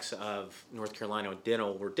facts of North Carolina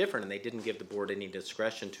dental were different and they didn't give the board any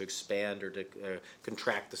discretion to expand or to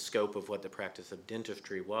contract the scope of what the practice of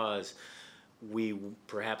dentistry was, we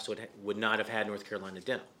perhaps would not have had North Carolina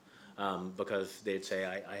dental. Because they'd say,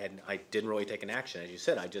 I didn't really take an action, as you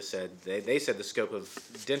said. I just said, they said the scope of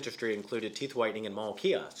dentistry included teeth whitening and mall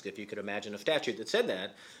kiosks. If you could imagine a statute that said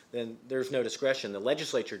that, then there's no discretion. The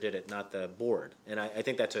legislature did it, not the board. And I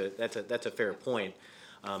think that's a fair point.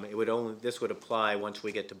 This would apply once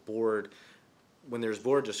we get to board, when there's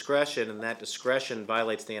board discretion and that discretion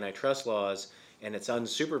violates the antitrust laws and it's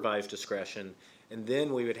unsupervised discretion, and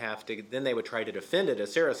then we would have to, then they would try to defend it,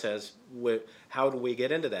 as Sarah says. How do we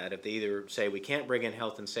get into that? If they either say we can't bring in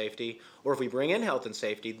health and safety, or if we bring in health and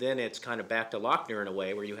safety, then it's kind of back to Lochner in a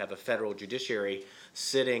way, where you have a federal judiciary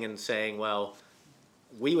sitting and saying, well,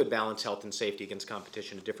 we would balance health and safety against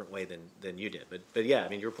competition a different way than you did. But yeah, I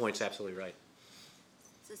mean, your point's absolutely right.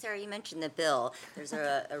 So Sarah, you mentioned the bill. There's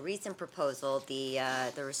a recent proposal, the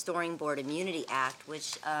Restoring Board Immunity Act,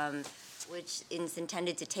 which is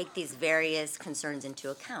intended to take these various concerns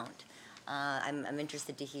into account. I'm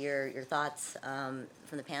interested to hear your thoughts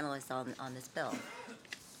from the panelists on this bill.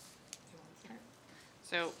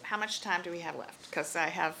 So how much time do we have left? Because I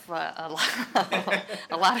have a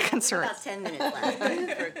lot of concerns. About 10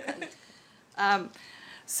 minutes left.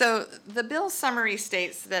 So the bill's summary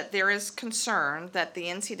states that there is concern that the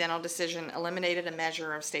NC Dental decision eliminated a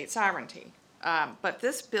measure of state sovereignty. But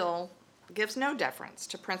this bill gives no deference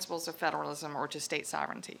to principles of federalism or to state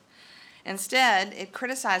sovereignty. Instead, it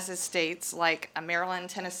criticizes states like Maryland,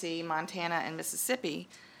 Tennessee, Montana, and Mississippi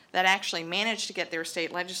that actually managed to get their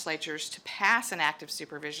state legislatures to pass an active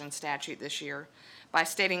supervision statute this year by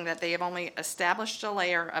stating that they have only established a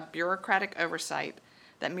layer of bureaucratic oversight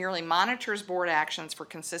that merely monitors board actions for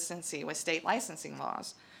consistency with state licensing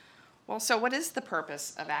laws. Well, so what is the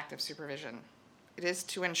purpose of active supervision? It is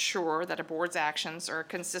to ensure that a board's actions are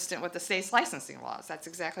consistent with the state's licensing laws. That's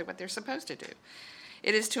exactly what they're supposed to do.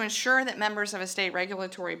 It is to ensure that members of a state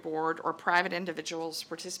regulatory board or private individuals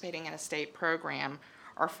participating in a state program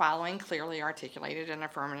are following clearly articulated and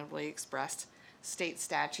affirmatively expressed state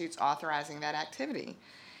statutes authorizing that activity.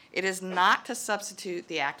 It is not to substitute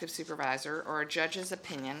the active supervisor or a judge's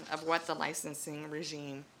opinion of what the licensing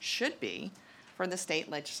regime should be for the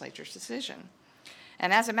state legislature's decision.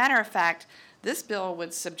 And as a matter of fact, this bill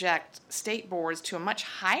would subject state boards to a much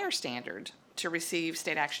higher standard to receive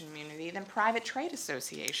state action immunity than private trade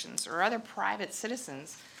associations or other private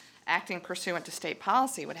citizens acting pursuant to state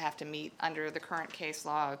policy would have to meet under the current case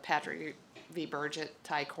law of Patrick v. Burgett,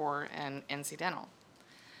 Tycor, and NC Dental.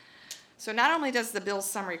 So not only does the bill's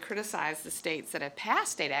summary criticize the states that have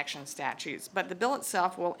passed state action statutes, but the bill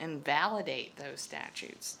itself will invalidate those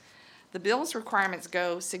statutes. The bill's requirements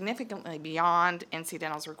go significantly beyond NC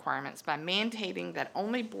Dental's requirements by mandating that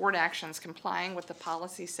only board actions complying with the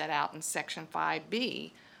policy set out in Section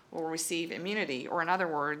 5B will receive immunity, or in other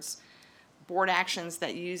words, board actions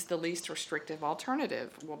that use the least restrictive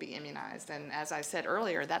alternative will be immunized. And as I said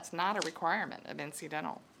earlier, that's not a requirement of NC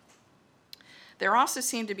Dental. There also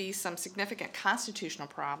seem to be some significant constitutional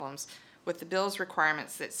problems with the bill's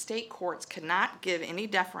requirements that state courts cannot give any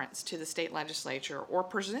deference to the state legislature or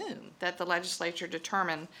presume that the legislature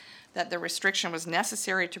determined that the restriction was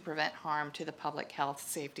necessary to prevent harm to the public health,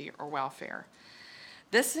 safety, or welfare.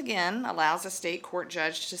 This, again, allows a state court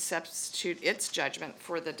judge to substitute its judgment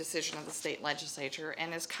for the decision of the state legislature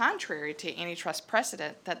and is contrary to antitrust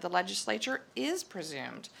precedent that the legislature is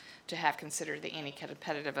presumed to have considered the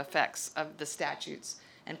anti-competitive effects of the statutes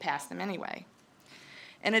and passed them anyway.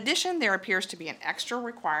 In addition, there appears to be an extra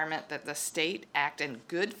requirement that the state act in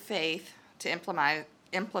good faith to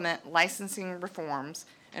implement licensing reforms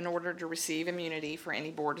in order to receive immunity for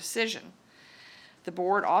any board decision. The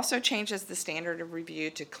board also changes the standard of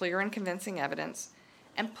review to clear and convincing evidence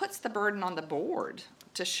and puts the burden on the board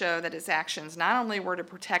to show that its actions not only were to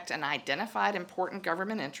protect an identified important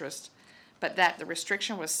government interest, but that the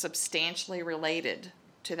restriction was substantially related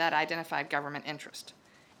to that identified government interest,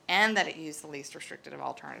 and that it used the least restrictive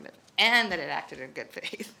alternative, and that it acted in good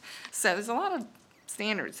faith. So there's a lot of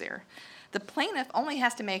standards there. The plaintiff only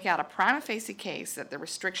has to make out a prima facie case that the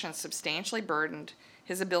restriction substantially burdened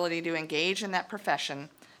his ability to engage in that profession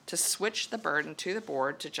to switch the burden to the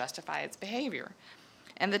board to justify its behavior.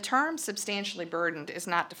 And the term substantially burdened is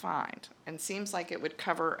not defined and seems like it would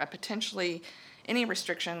cover a potentially any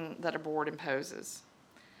restriction that a board imposes.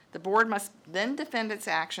 The board must then defend its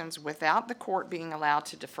actions without the court being allowed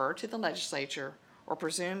to defer to the legislature or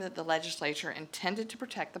presume that the legislature intended to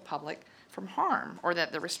protect the public from harm, or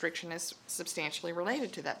that the restriction is substantially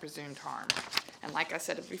related to that presumed harm. And like I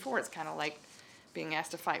said before, it's kind of like being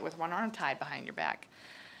asked to fight with one arm tied behind your back.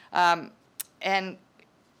 And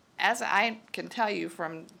as I can tell you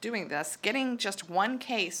from doing this, getting just one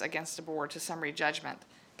case against a board to summary judgment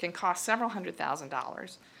can cost several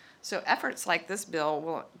 $100,000. So efforts like this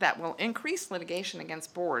bill that will increase litigation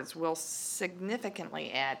against boards will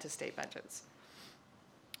significantly add to state budgets.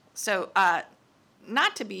 So I don't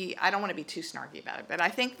want to be too snarky about it, but I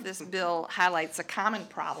think this bill highlights a common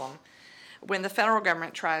problem when the federal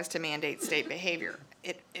government tries to mandate state behavior.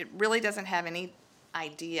 It really doesn't have any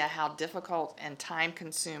idea how difficult and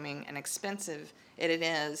time-consuming and expensive it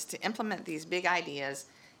is to implement these big ideas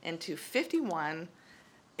into 51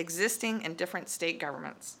 existing and different state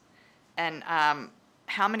governments, and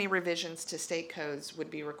how many revisions to state codes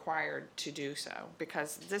would be required to do so,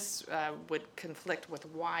 because this would conflict with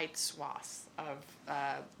wide swaths of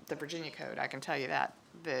the Virginia Code, I can tell you that.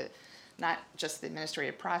 Not just the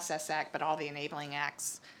Administrative Process Act, but all the enabling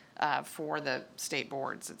acts for the state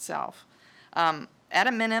boards itself. At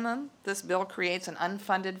a minimum, this bill creates an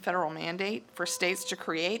unfunded federal mandate for states to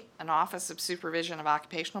create an Office of Supervision of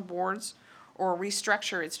Occupational Boards or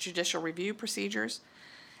restructure its judicial review procedures.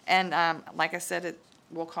 And like I said, it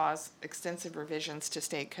will cause extensive revisions to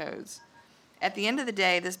state codes. At the end of the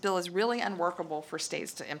day, this bill is really unworkable for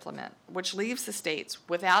states to implement, which leaves the states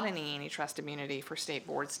without any antitrust immunity for state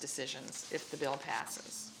boards' decisions if the bill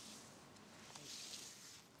passes.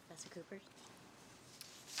 Professor Cooper?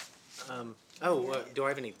 Do I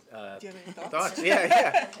have any Do you have any thoughts? thoughts?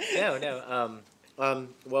 Yeah. No.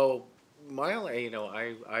 Well, my only,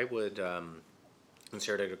 I would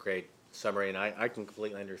consider it a great summary, and I can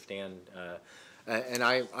completely understand. And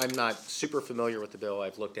I'm not super familiar with the bill.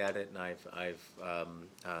 I've looked at it, and I've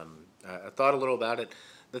thought a little about it.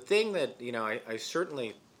 The thing that I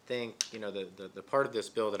certainly think the part of this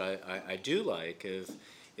bill that I do like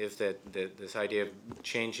is that this idea of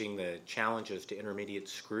changing the challenges to intermediate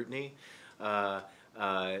scrutiny.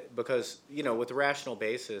 Because with the rational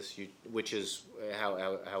basis, which is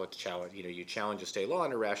how it's challenged. You challenge a state law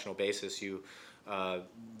on a rational basis.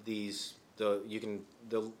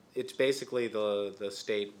 It's basically the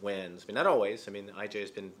state wins. I mean, not always. I mean, IJ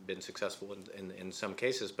has been successful in some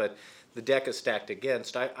cases, but the deck is stacked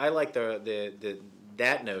against. I like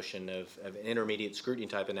that notion of an intermediate scrutiny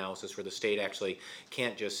type analysis where the state actually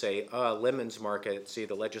can't just say, lemons market. See,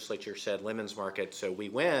 the legislature said lemons market, so we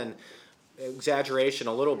win. Exaggeration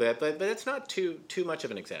a little bit, but it's not too much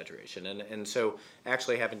of an exaggeration, and so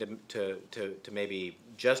actually having to maybe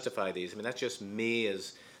justify these. I mean, that's just me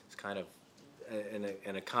as kind of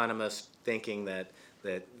an economist thinking that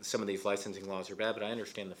some of these licensing laws are bad, but I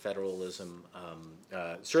understand the federalism.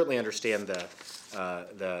 Certainly understand the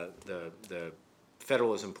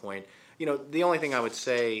federalism point. The only thing I would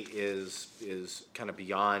say is kind of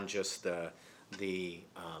beyond just the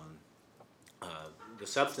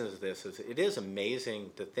substance of this is it is amazing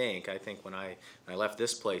to think. I think when I left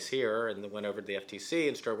this place here and then went over to the FTC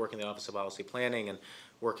and started working in the Office of Policy Planning and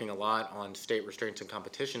working a lot on state restraints and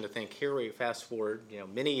competition, to think here we fast forward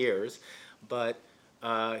many years, but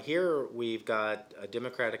here we've got a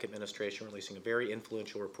Democratic administration releasing a very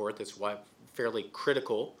influential report that's fairly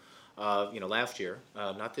critical. Last year,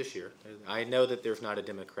 not this year. I know that there's not a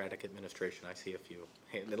Democratic administration. I see a few.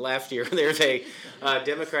 Last year, there's a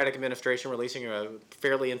Democratic administration releasing a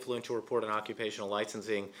fairly influential report on occupational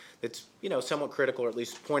licensing that's, somewhat critical, or at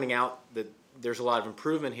least pointing out that there's a lot of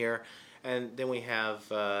improvement here. And then we have,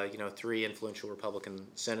 3 influential Republican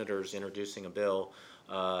senators introducing a bill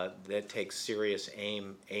that takes serious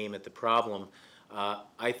aim at the problem.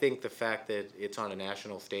 I think the fact that it's on a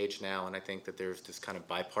national stage now, and I think that there's this kind of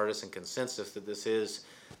bipartisan consensus that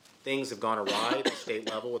things have gone awry at the state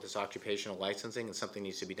level with this occupational licensing, and something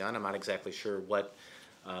needs to be done. I'm not exactly sure what.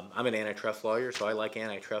 I'm an antitrust lawyer, so I like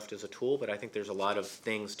antitrust as a tool, but I think there's a lot of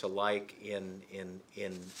things to like in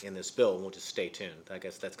this bill, and we'll just stay tuned. I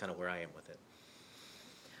guess that's kind of where I am with it.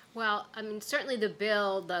 Well, I mean, certainly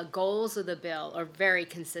the goals of the bill are very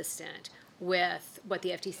consistent with what the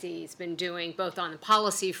FTC has been doing, both on the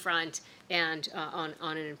policy front and on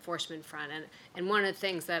an enforcement front. And one of the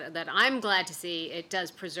things that I'm glad to see, it does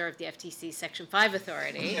preserve the FTC Section 5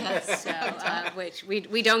 authority, which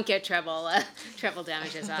we don't get treble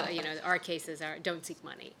damages. Our cases don't seek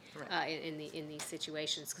money in these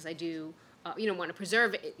situations, because I do want to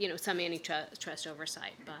preserve some antitrust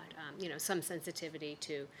oversight, but some sensitivity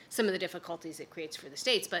to some of the difficulties it creates for the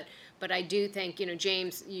states. But I do think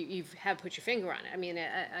James, you have put your finger on it. I mean,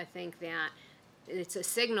 I think that it's a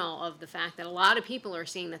signal of the fact that a lot of people are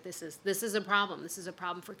seeing that this is a problem. This is a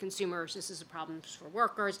problem for consumers. This is a problem for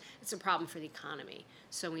workers. It's a problem for the economy.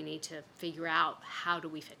 So we need to figure out how do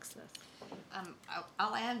we fix this.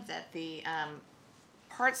 I'll add that the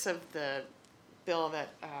parts of the bill that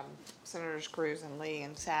Senators Cruz and Lee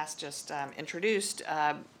and Sass just introduced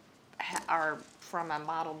are from a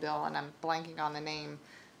model bill, and I'm blanking on the name,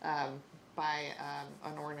 by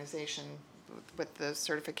an organization with the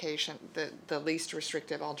certification, the least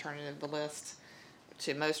restrictive alternative, the list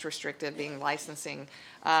to most restrictive being licensing.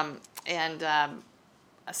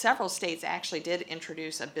 Several states actually did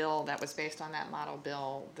introduce a bill that was based on that model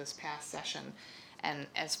bill this past session. And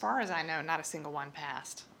as far as I know, not a single one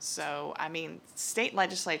passed. So, I mean, state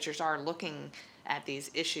legislatures are looking at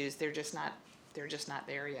these issues. They're just not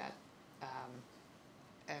there yet.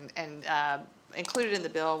 Included in the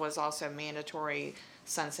bill was also mandatory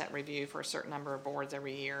sunset review for a certain number of boards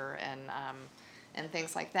every year, and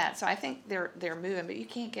things like that. So I think they're moving, but you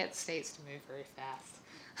can't get states to move very fast.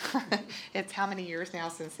 It's how many years now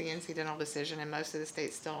since the incidental decision, and most of the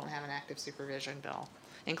states still don't have an active supervision bill,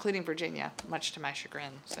 including Virginia, much to my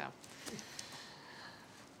chagrin. So.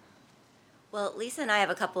 Well, Lisa and I have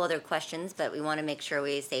a couple other questions, but we want to make sure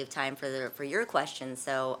we save time for your questions.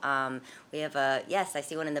 So we have yes, I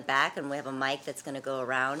see one in the back, and we have a mic that's going to go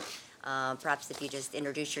around. Perhaps if you just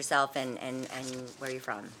introduce yourself and where you're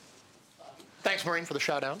from. Thanks, Maureen, for the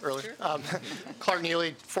shout-out earlier. Clark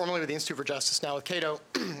Neely, formerly with the Institute for Justice, now with Cato.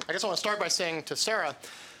 I guess I want to start by saying to Sarah,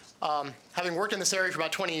 having worked in this area for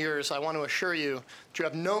about 20 years, I want to assure you that you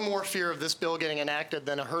have no more fear of this bill getting enacted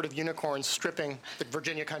than a herd of unicorns stripping the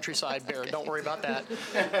Virginia countryside bare. Don't worry about that.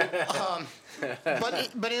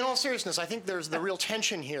 But in all seriousness, I think there's the real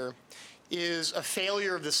tension here is a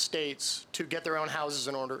failure of the states to get their own houses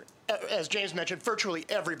in order. As James mentioned, virtually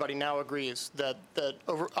everybody now agrees that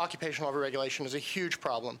occupational overregulation is a huge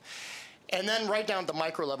problem. And then right down at the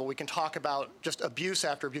micro level, we can talk about just abuse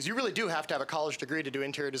after abuse. You really do have to have a college degree to do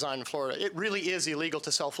interior design in Florida. It really is illegal to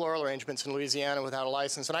sell floral arrangements in Louisiana without a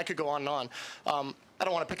license, and I could go on and on. I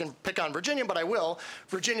don't want to pick on Virginia, but I will.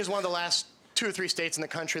 Virginia is one of the last 2 or 3 states in the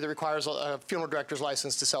country that requires a funeral director's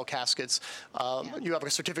license to sell caskets. You have a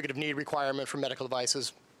certificate of need requirement for medical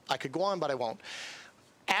devices. I could go on, but I won't.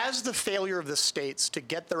 As the failure of the states to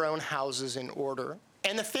get their own houses in order,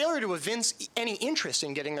 and the failure to evince any interest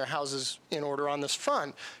in getting their houses in order on this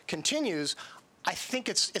front continues, I think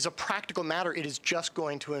it's a practical matter. It is just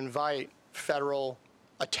going to invite federal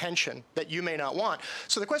attention that you may not want.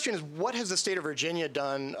 So the question is, what has the state of Virginia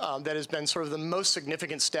done that has been sort of the most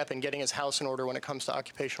significant step in getting its house in order when it comes to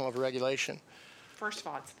occupational overregulation? First of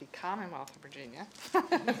all, it's the Commonwealth of Virginia.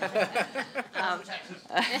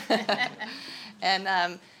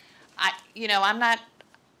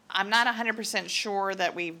 I'm not 100% sure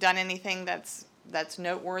that we've done anything that's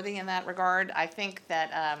noteworthy in that regard. I think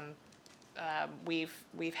that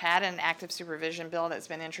we've had an active supervision bill that's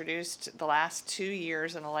been introduced the last 2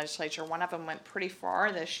 years in the legislature. One of them went pretty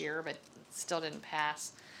far this year, but still didn't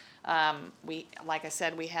pass. Like I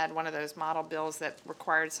said, we had one of those model bills that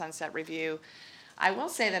required sunset review. I will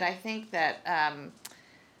say that I think that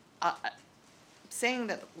saying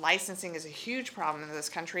that licensing is a huge problem in this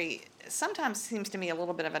country sometimes seems to me a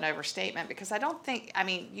little bit of an overstatement, because I don't think,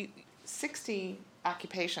 60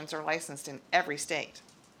 occupations are licensed in every state.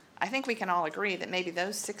 I think we can all agree that maybe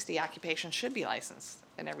those 60 occupations should be licensed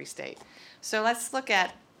in every state. So let's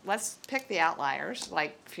pick the outliers,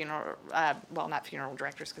 like not funeral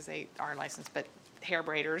directors because they are licensed, but hair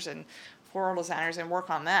braiders and floral designers, and work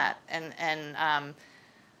on that, and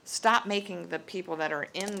stop making the people that are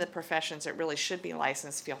in the professions that really should be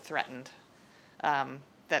licensed feel threatened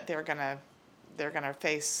that they're gonna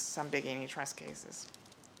face some big antitrust cases.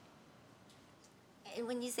 And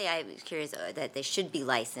when you say, I was curious, that they should be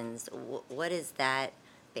licensed, what is that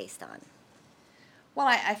based on? Well,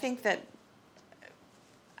 I think that,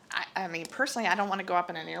 personally, I don't want to go up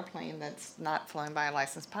in an airplane that's not flown by a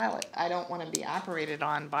licensed pilot. I don't want to be operated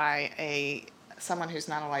on by someone who's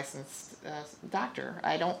not a licensed doctor.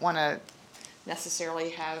 I don't want to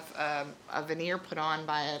necessarily have a veneer put on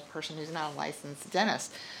by a person who's not a licensed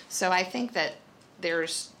dentist. So I think that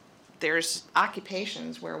there's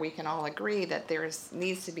occupations where we can all agree that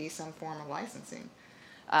needs to be some form of licensing.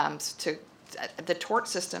 The tort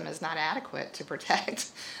system is not adequate to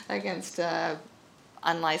protect against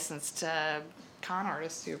unlicensed con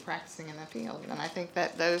artists who are practicing in the field. And I think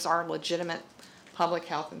that those are legitimate public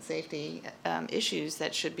health and safety issues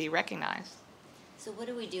that should be recognized. So what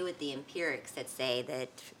do we do with the empirics that say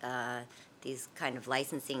that these kind of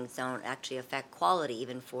licensings don't actually affect quality,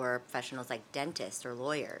 even for professionals like dentists or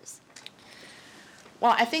lawyers?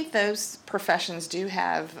 Well, I think those professions do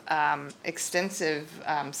have extensive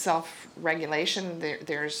self-regulation.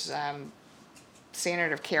 There's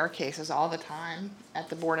standard of care cases all the time at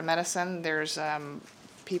the Board of Medicine. There's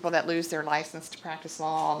people that lose their license to practice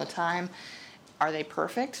law all the time. Are they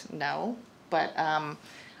perfect? No. But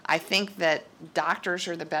I think that doctors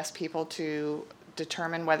are the best people to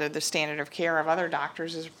determine whether the standard of care of other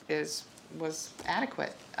doctors was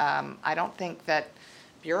adequate. I don't think that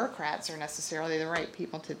bureaucrats are necessarily the right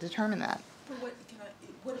people to determine that. But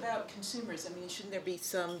what about consumers? I mean, shouldn't there be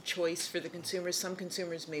some choice for the consumers? Some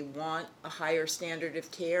consumers may want a higher standard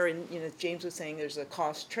of care, and James was saying there's a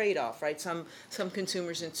cost trade-off, right? Some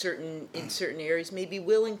consumers in certain areas may be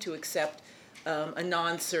willing to accept a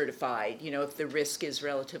non-certified, if the risk is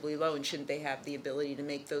relatively low, and shouldn't they have the ability to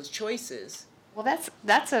make those choices? Well,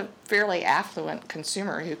 that's a fairly affluent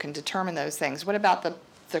consumer who can determine those things. What about the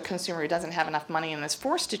consumer who doesn't have enough money and is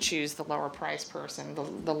forced to choose the lower price person,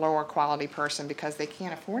 the lower quality person because they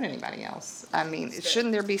can't afford anybody else? I mean,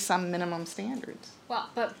 shouldn't there be some minimum standards? Well,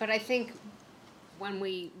 but I think when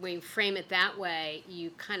we frame it that way,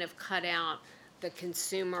 you kind of cut out the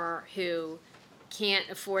consumer who can't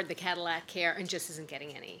afford the Cadillac care and just isn't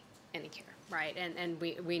getting any care, right? And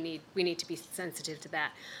we need to be sensitive to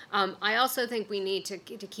that. I also think we need to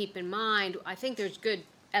keep in mind, I think there's good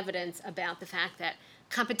evidence about the fact that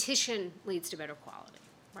competition leads to better quality,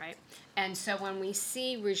 right? And so when we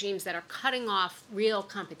see regimes that are cutting off real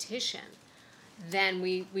competition, then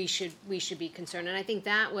we should be concerned. And I think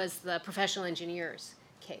that was the professional engineers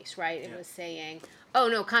case, right? It was saying, oh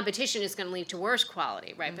no, competition is going to lead to worse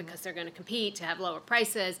quality, right? Because they're going to compete to have lower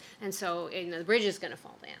prices, and so the bridge is going to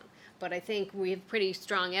fall down. But I think we have pretty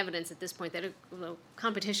strong evidence at this point that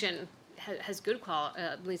competition has good quality,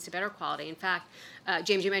 leads to better quality. In fact,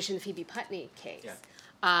 James, you mentioned the Phoebe Putney case. Yeah.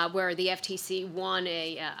 Where the FTC won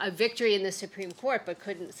a victory in the Supreme Court, but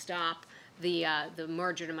couldn't stop the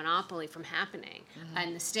merger to monopoly from happening,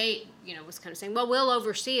 and the state, was kind of saying, "Well, we'll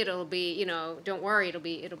oversee it. It'll be, don't worry, it'll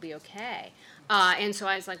be okay." And so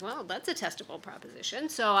I was like, "Well, that's a testable proposition."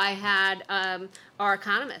 So I had our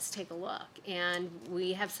economists take a look, and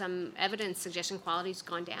we have some evidence suggesting quality's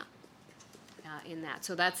gone down in that.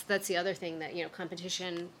 So that's the other thing that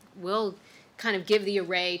competition will kind of give the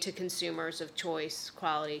array to consumers of choice,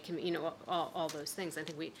 quality, all those things. I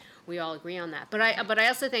think we all agree on that. But I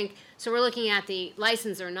also think, so we're looking at the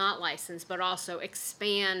licensed or not licensed, but also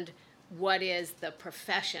expand what is the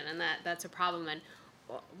profession, and that's a problem. And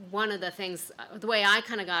one of the things, the way I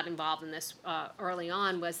kind of got involved in this early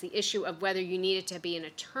on was the issue of whether you needed to be an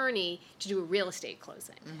attorney to do a real estate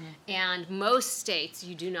closing. And most states,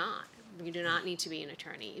 you do not. You do not need to be an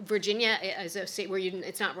attorney. Virginia is a state where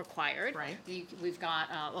it's not required. Right. We've got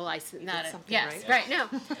a license. Not a, something yes, right. No.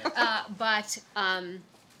 But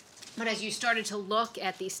as you started to look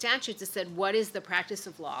at these statutes, it said, what is the practice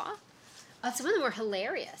of law? Some of them were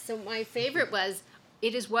hilarious. So my favorite was,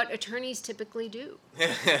 it is what attorneys typically do.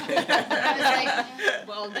 I was like,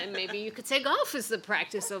 well, then maybe you could say golf is the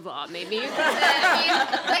practice of law. Maybe you could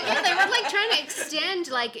say, they were like trying to extend,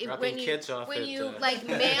 like Dropping kids off when at, you like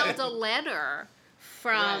mailed a letter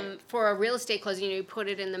Right. for a real estate closing, you put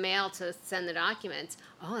it in the mail to send the documents.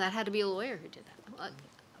 Oh, that had to be a lawyer who did that. Like,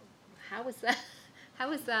 how was that?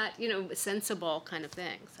 How is that? Sensible kind of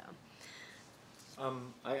thing. So.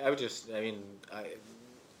 I would just,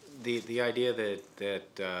 the idea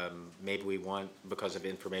that maybe we want, because of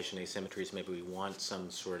information asymmetries, maybe we want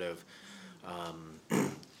some sort of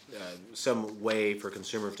some way for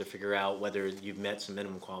consumers to figure out whether you've met some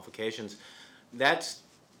minimum qualifications. That's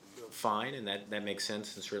fine, and that makes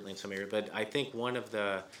sense, and certainly in some areas. But I think one of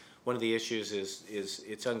the issues is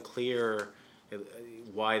it's unclear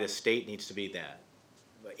why the state needs to be that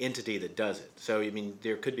entity that does it. So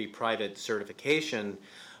there could be private certification,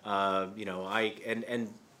 maybe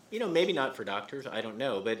not for doctors, I don't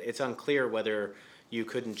know, but it's unclear whether you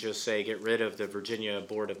couldn't just say get rid of the Virginia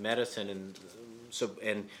Board of Medicine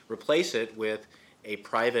and replace it with a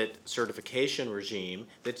private certification regime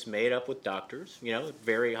that's made up with doctors,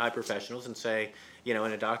 very high professionals, and say,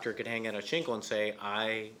 and a doctor could hang out a shingle and say,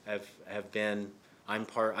 I've been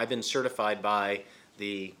certified by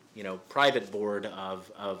the private board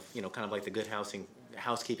of kind of like the Good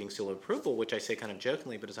Housekeeping Seal of Approval, which I say kind of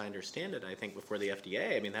jokingly, but as I understand it, I think before the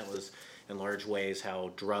FDA, that was in large ways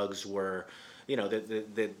how drugs were,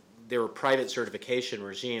 there were private certification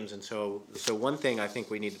regimes, and so one thing I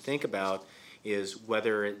think we need to think about is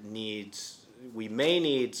whether we may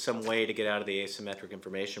need some way to get out of the asymmetric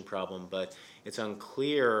information problem, but it's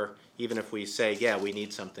unclear, even if we say, yeah, we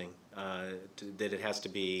need something, that it has to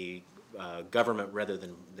be government rather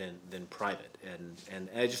than private. And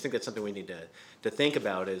I just think that's something we need to think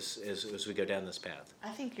about as we go down this path. I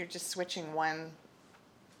think you're just switching one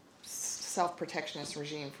self-protectionist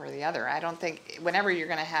regime for the other. I don't think, whenever you're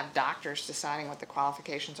gonna have doctors deciding what the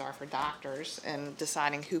qualifications are for doctors and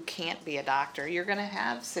deciding who can't be a doctor, you're gonna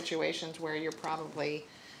have situations where you're probably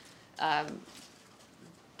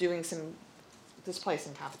doing some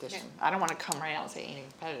displacing competition. I don't wanna come right out and say any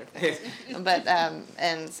competitive things. But,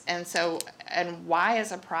 and so, and why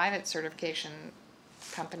is a private certification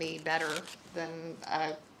company better than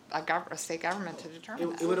a state government to determine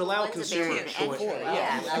that? It would allow What's the consumer barrier to entry? choice.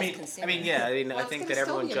 Yeah, I allows mean, consumers. I Well, think it's that gonna still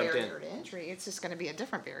everyone be a jumped in. barrier to entry. It's just gonna be a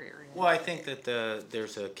different barrier. to Well, I entry. think that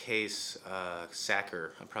there's a case,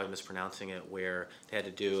 Sacker, I'm probably mispronouncing it, where it had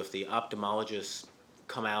to do if the ophthalmologists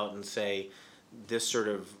come out and say this sort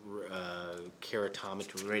of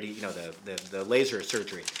keratometry, the laser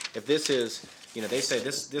surgery. If this is, they say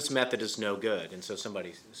this method is no good, and so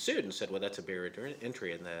somebody sued and said, well, that's a barrier to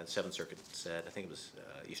entry, and the Seventh Circuit said, I think it was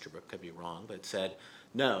Easterbrook, could be wrong, but said,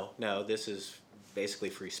 no, this is basically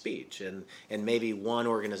free speech, and maybe one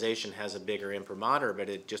organization has a bigger imprimatur, but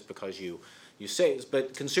it just because you say,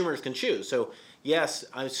 but consumers can choose. So yes,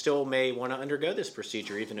 I still may want to undergo this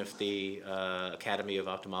procedure, even if the Academy of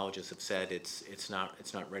Ophthalmologists have said it's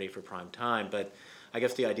not ready for prime time. But I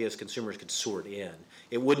guess the idea is consumers could sort in.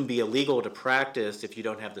 It wouldn't be illegal to practice if you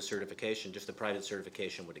don't have the certification. Just the private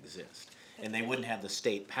certification would exist, and they wouldn't have the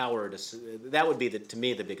state power to. That would be to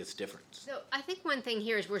me the biggest difference. So I think one thing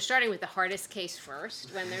here is we're starting with the hardest case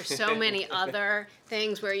first, when there's so many other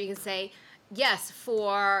things where you can say, yes,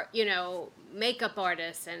 for, makeup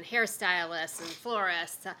artists and hairstylists and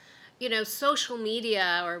florists, social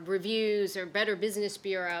media or reviews or Better Business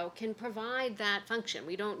Bureau can provide that function.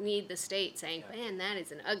 We don't need the state saying, man, that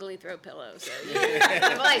is an ugly throw pillow, so you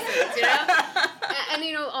have a license, And,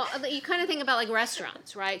 you kind of think about like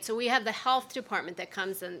restaurants, right? So we have the health department that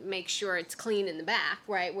comes and makes sure it's clean in the back,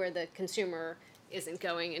 right, where the consumer isn't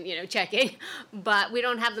going and, checking. But we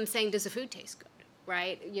don't have them saying, does the food taste good,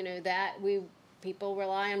 right? People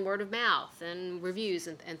rely on word of mouth and reviews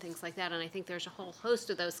and things like that. And I think there's a whole host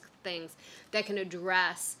of those things that can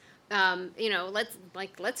address,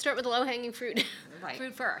 let's start with the low-hanging fruit, Right.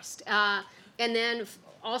 fruit first. And then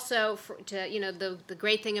also, the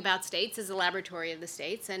great thing about states is the laboratory of the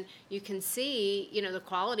states. And you can see, the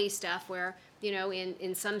quality stuff where,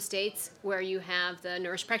 in some states where you have the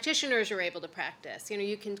nurse practitioners are able to practice,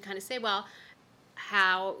 you can kind of say, well,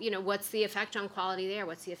 how, what's the effect on quality there?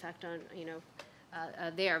 What's the effect on,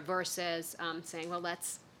 there versus saying, well,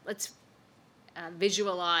 let's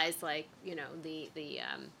visualize the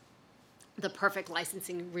perfect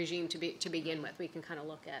licensing regime to begin with. We can kind of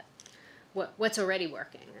look at what's already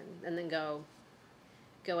working and then go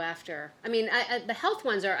after. I mean, the health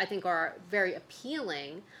ones I think are very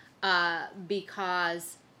appealing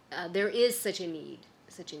because there is such a need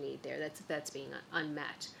there that's being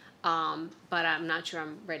unmet. But I'm not sure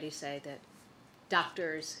I'm ready to say that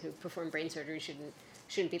doctors who perform brain surgery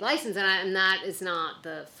shouldn't be licensed, and that is not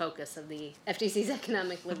the focus of the FTC's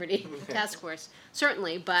Economic Liberty Task Force,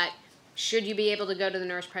 certainly. But should you be able to go to the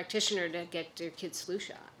nurse practitioner to get your kid's flu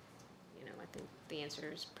shot? I think the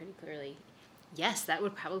answer is pretty clearly yes. That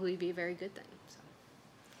would probably be a very good thing.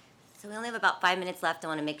 So we only have about 5 minutes left. I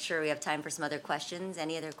want to make sure we have time for some other questions.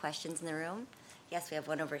 Any other questions in the room? Yes, we have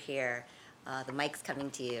one over here. The mic's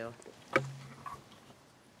coming to you.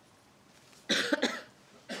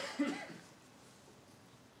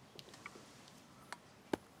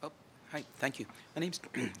 Hi, thank you. My name's,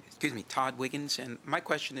 Todd Wiggins, and my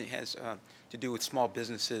question has to do with small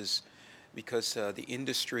businesses because the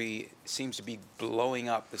industry seems to be blowing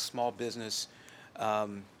up, the small business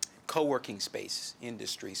co-working space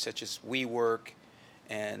industry, such as WeWork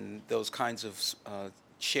and those kinds of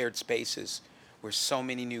shared spaces where so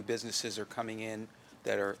many new businesses are coming in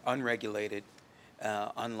that are unregulated,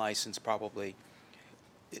 unlicensed probably.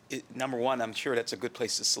 Number one, I'm sure that's a good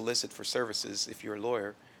place to solicit for services if you're a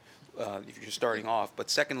lawyer. If you're starting off. But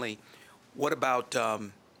secondly, what about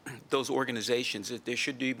those organizations?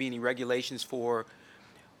 Should there be any regulations for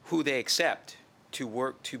who they accept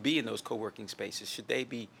to be in those co-working spaces? Should they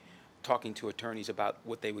be talking to attorneys about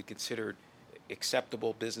what they would consider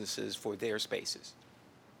acceptable businesses for their spaces?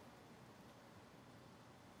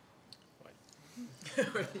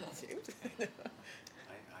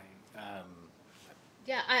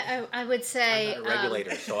 Yeah, I would say. I'm not a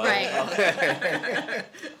regulator, so right.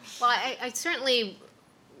 Well, I certainly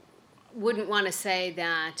wouldn't want to say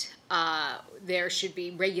that there should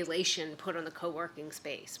be regulation put on the co-working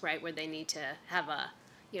space, right, where they need to have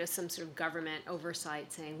some sort of government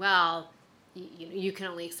oversight saying, well, you can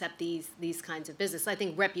only accept these kinds of business. I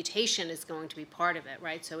think reputation is going to be part of it,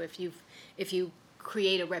 right? So if you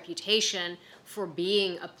create a reputation for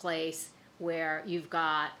being a place where you've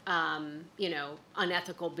got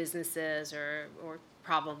unethical businesses or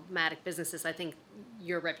problematic businesses, I think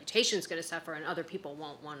your reputation is going to suffer, and other people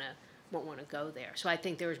won't want to go there. So I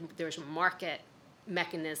think there's a market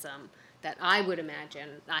mechanism that I would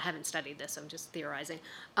imagine, I haven't studied this, I'm just theorizing,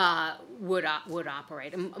 would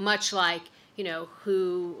operate. Much like,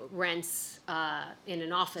 who rents in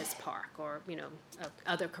an office park or,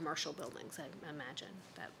 other commercial buildings, I imagine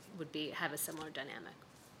that would have a similar dynamic.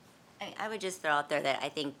 I would just throw out there that I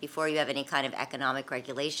think before you have any kind of economic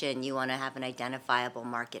regulation, you want to have an identifiable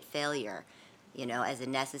market failure, as a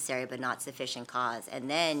necessary but not sufficient cause. And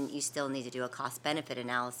then you still need to do a cost-benefit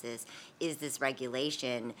analysis. Is this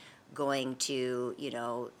regulation going to,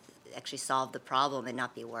 actually solve the problem and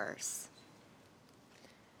not be worse?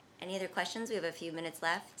 Any other questions? We have a few minutes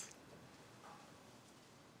left.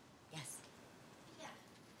 Yes. Yeah,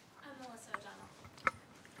 I'm Melissa O'Donnell.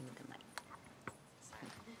 I need the mic. Sorry,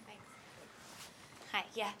 thanks. Hi,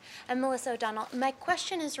 yeah, I'm Melissa O'Donnell. My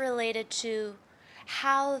question is related to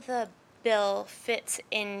how the bill fits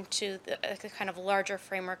into the kind of larger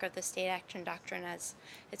framework of the state action doctrine as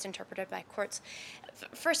it's interpreted by courts.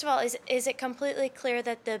 First of all, is it completely clear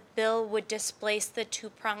that the bill would displace the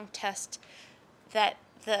two-prong test that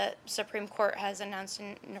the Supreme Court has announced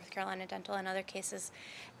in North Carolina Dental and other cases?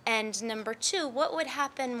 And number two, what would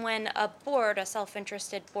happen when a board, a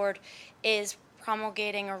self-interested board, is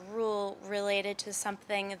promulgating a rule related to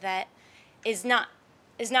something that is not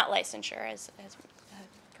licensure, as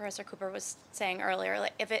Professor Cooper was saying earlier?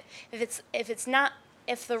 Like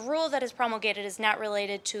if the rule that is promulgated is not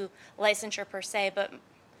related to licensure per se, but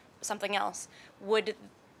something else,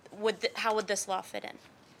 how would this law fit in?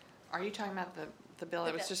 Are you talking about the bill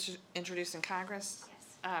that was bill. just introduced in Congress?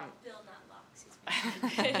 Yes. Bill, not law,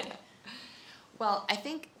 excuse me. Well, I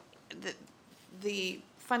think the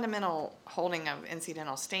fundamental holding of NC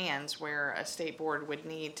Dental stands where a state board would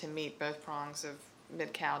need to meet both prongs of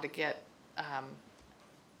Mid-Cal to get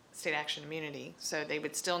state action immunity. So they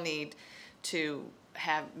would still need to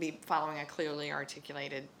be following a clearly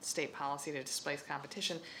articulated state policy to displace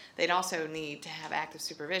competition. They'd also need to have active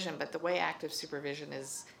supervision, but the way active supervision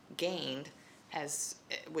is gained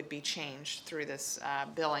would be changed through this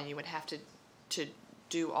bill, and you would have to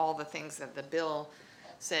do all the things that the bill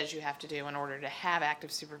says you have to do in order to have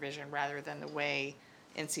active supervision, rather than the way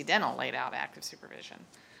NC Dental laid out active supervision.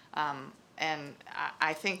 And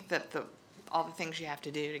I think that all the things you have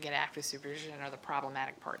to do to get active supervision are the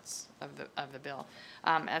problematic parts of the bill.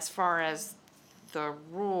 As far as the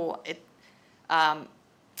rule,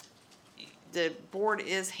 the board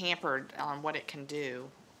is hampered on what it can do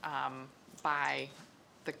by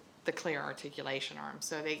the clear articulation arm.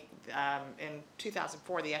 So they, in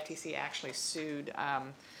 2004, the FTC actually sued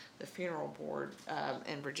the funeral board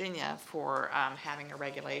in Virginia for having a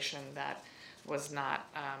regulation that was not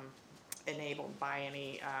enabled by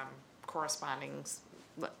any corresponding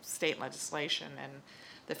state legislation. And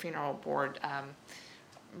the funeral board,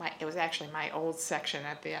 it was actually my old section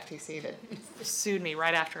at the FTC that sued me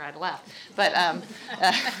right after I'd left. But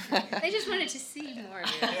They just wanted to see more of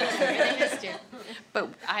you. They missed you. but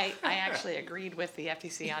I actually agreed with the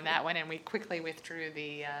FTC on that one, and we quickly withdrew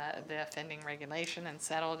the offending regulation and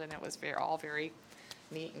settled, and it was all very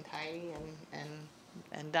neat and tidy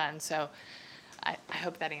and done. So I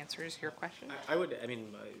hope that answers your question.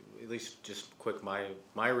 At least just quick,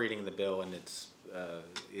 my reading of the bill, and it's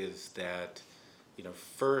is that,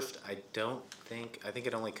 first, I think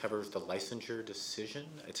it only covers the licensure decision.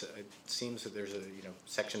 It seems that there's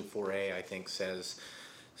Section 4A, I think,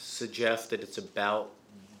 suggests that it's about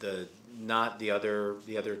not the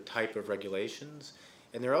other type of regulations.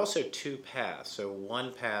 And there are also two paths. So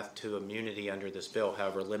one path to immunity under this bill,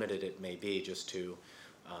 however limited it may be, just to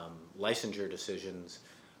licensure decisions.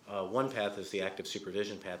 One path is the active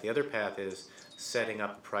supervision path. The other path is setting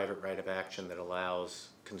up a private right of action that allows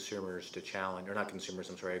consumers to challenge, or not consumers,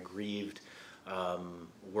 aggrieved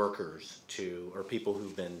workers or people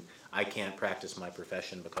who've been, I can't practice my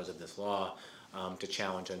profession because of this law, to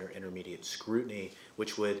challenge under intermediate scrutiny,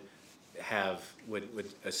 which would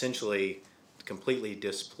essentially completely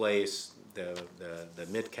displace the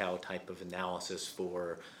Mid-Cal type of analysis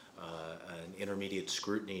for an intermediate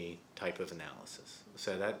scrutiny type of analysis.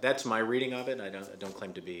 So that's my reading of it. I don't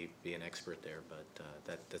claim to be an expert there, but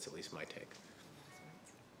that's at least my take.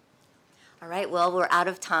 All right, well, we're out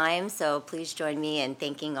of time, so please join me in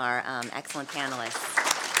thanking our excellent panelists.